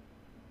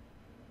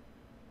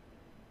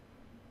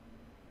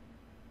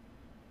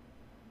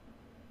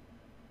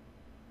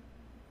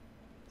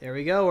 There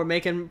we go. We're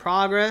making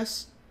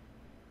progress.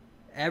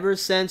 Ever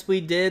since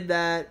we did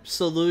that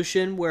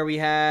solution where we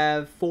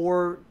have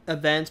 4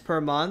 events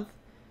per month,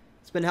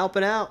 it's been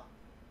helping out.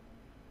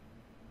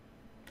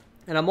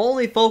 And I'm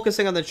only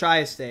focusing on the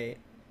tri-state.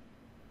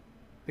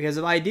 Because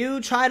if I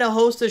do try to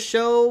host a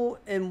show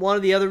in one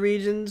of the other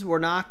regions, we're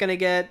not going to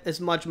get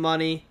as much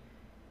money.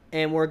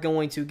 And we're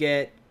going to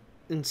get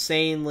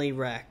insanely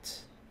wrecked.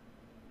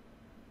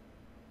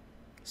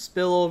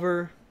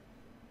 Spillover.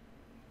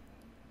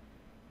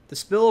 The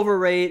spillover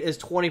rate is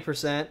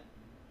 20%.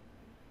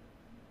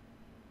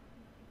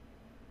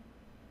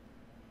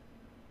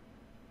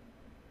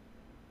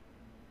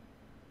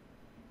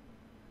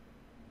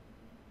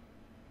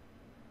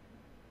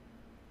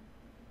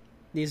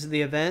 These are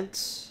the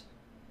events.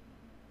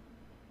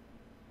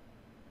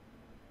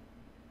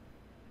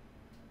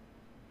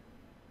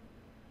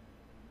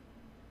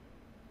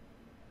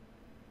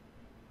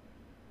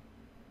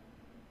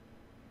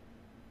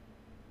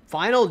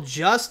 Final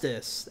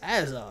Justice.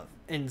 That is a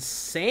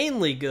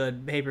insanely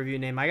good pay-per-view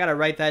name. I gotta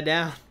write that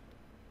down.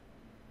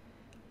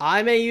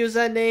 I may use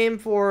that name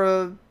for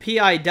a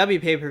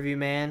PIW pay-per-view,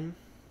 man.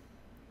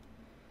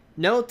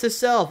 Note to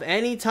self,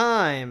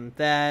 anytime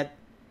that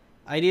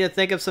I need to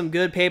think of some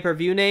good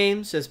pay-per-view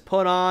names, just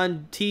put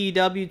on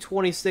TEW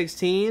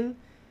 2016,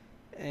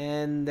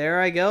 and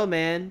there I go,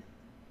 man.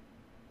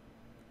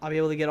 I'll be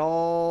able to get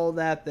all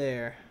that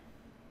there.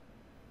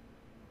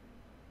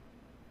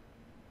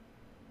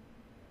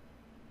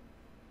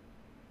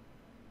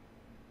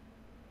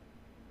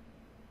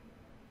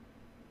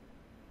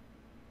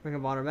 Ring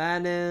of Honor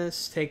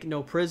Madness, Take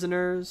No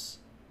Prisoners.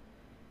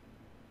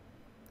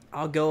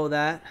 I'll go with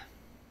that.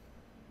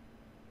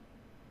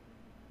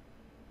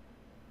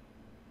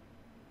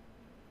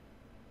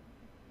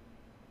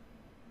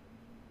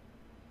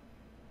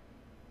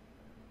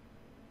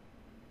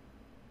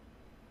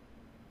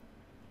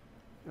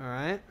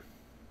 Alright.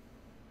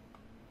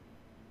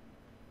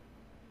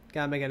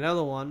 Gotta make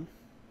another one.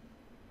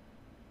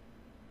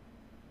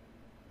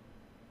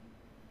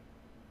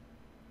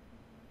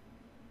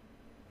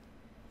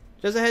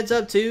 Just a heads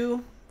up,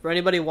 too, for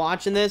anybody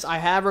watching this, I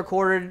have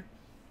recorded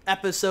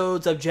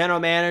episodes of General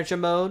Manager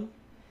Mode,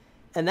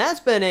 and that's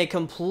been a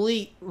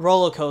complete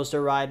roller coaster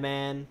ride,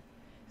 man.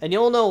 And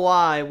you'll know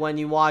why when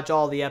you watch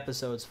all the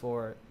episodes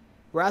for it.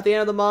 We're at the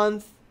end of the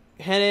month.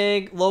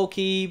 Hennig,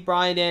 Low-Key,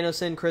 Bryan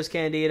Danielson, Chris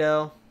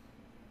Candido.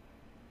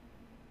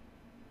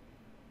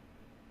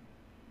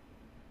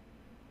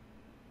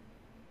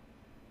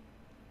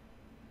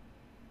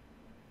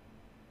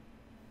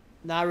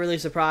 Not really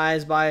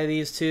surprised by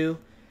these two.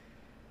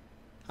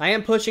 I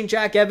am pushing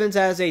Jack Evans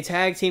as a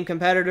tag team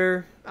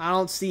competitor. I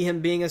don't see him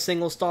being a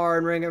single star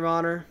in Ring of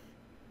Honor.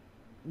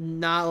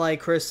 Not like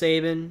Chris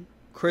Sabin.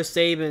 Chris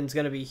Sabin's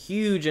going to be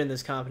huge in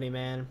this company,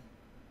 man.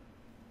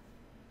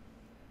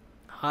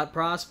 Hot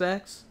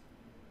prospects.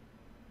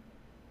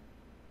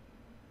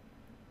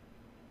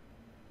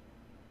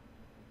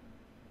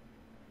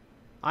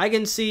 I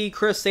can see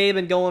Chris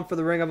Sabin going for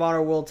the Ring of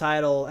Honor World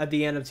title at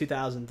the end of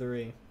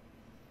 2003.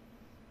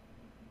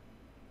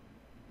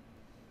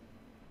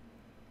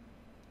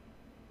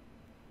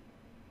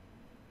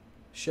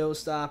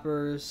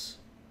 Showstoppers.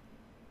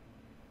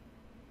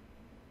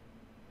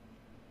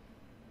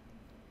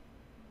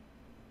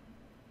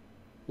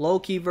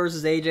 Low-Key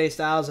versus AJ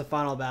Styles, the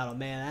final battle.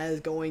 Man, that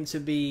is going to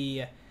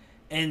be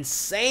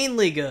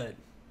insanely good.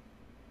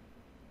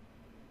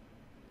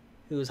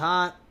 Who's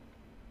hot?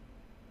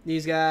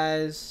 These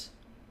guys.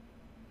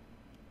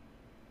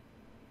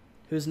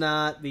 Who's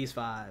not? These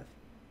 5.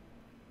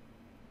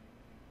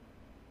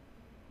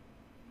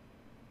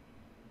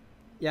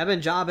 Yeah, I've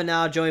been jobbing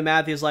out Joey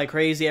Matthews like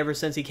crazy ever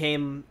since he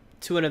came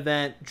to an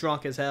event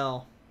drunk as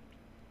hell.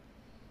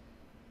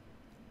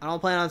 I don't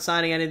plan on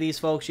signing any of these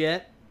folks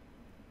yet.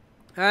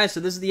 Alright,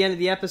 so this is the end of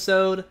the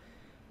episode.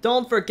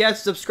 Don't forget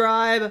to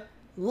subscribe,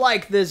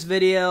 like this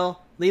video,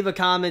 leave a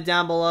comment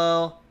down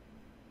below,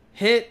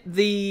 hit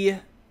the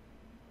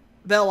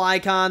bell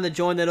icon to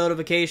join the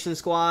notification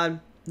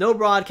squad. No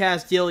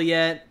broadcast deal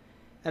yet,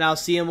 and I'll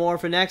see you more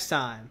for next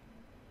time.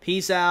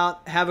 Peace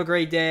out, have a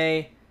great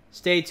day,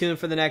 stay tuned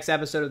for the next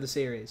episode of the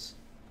series.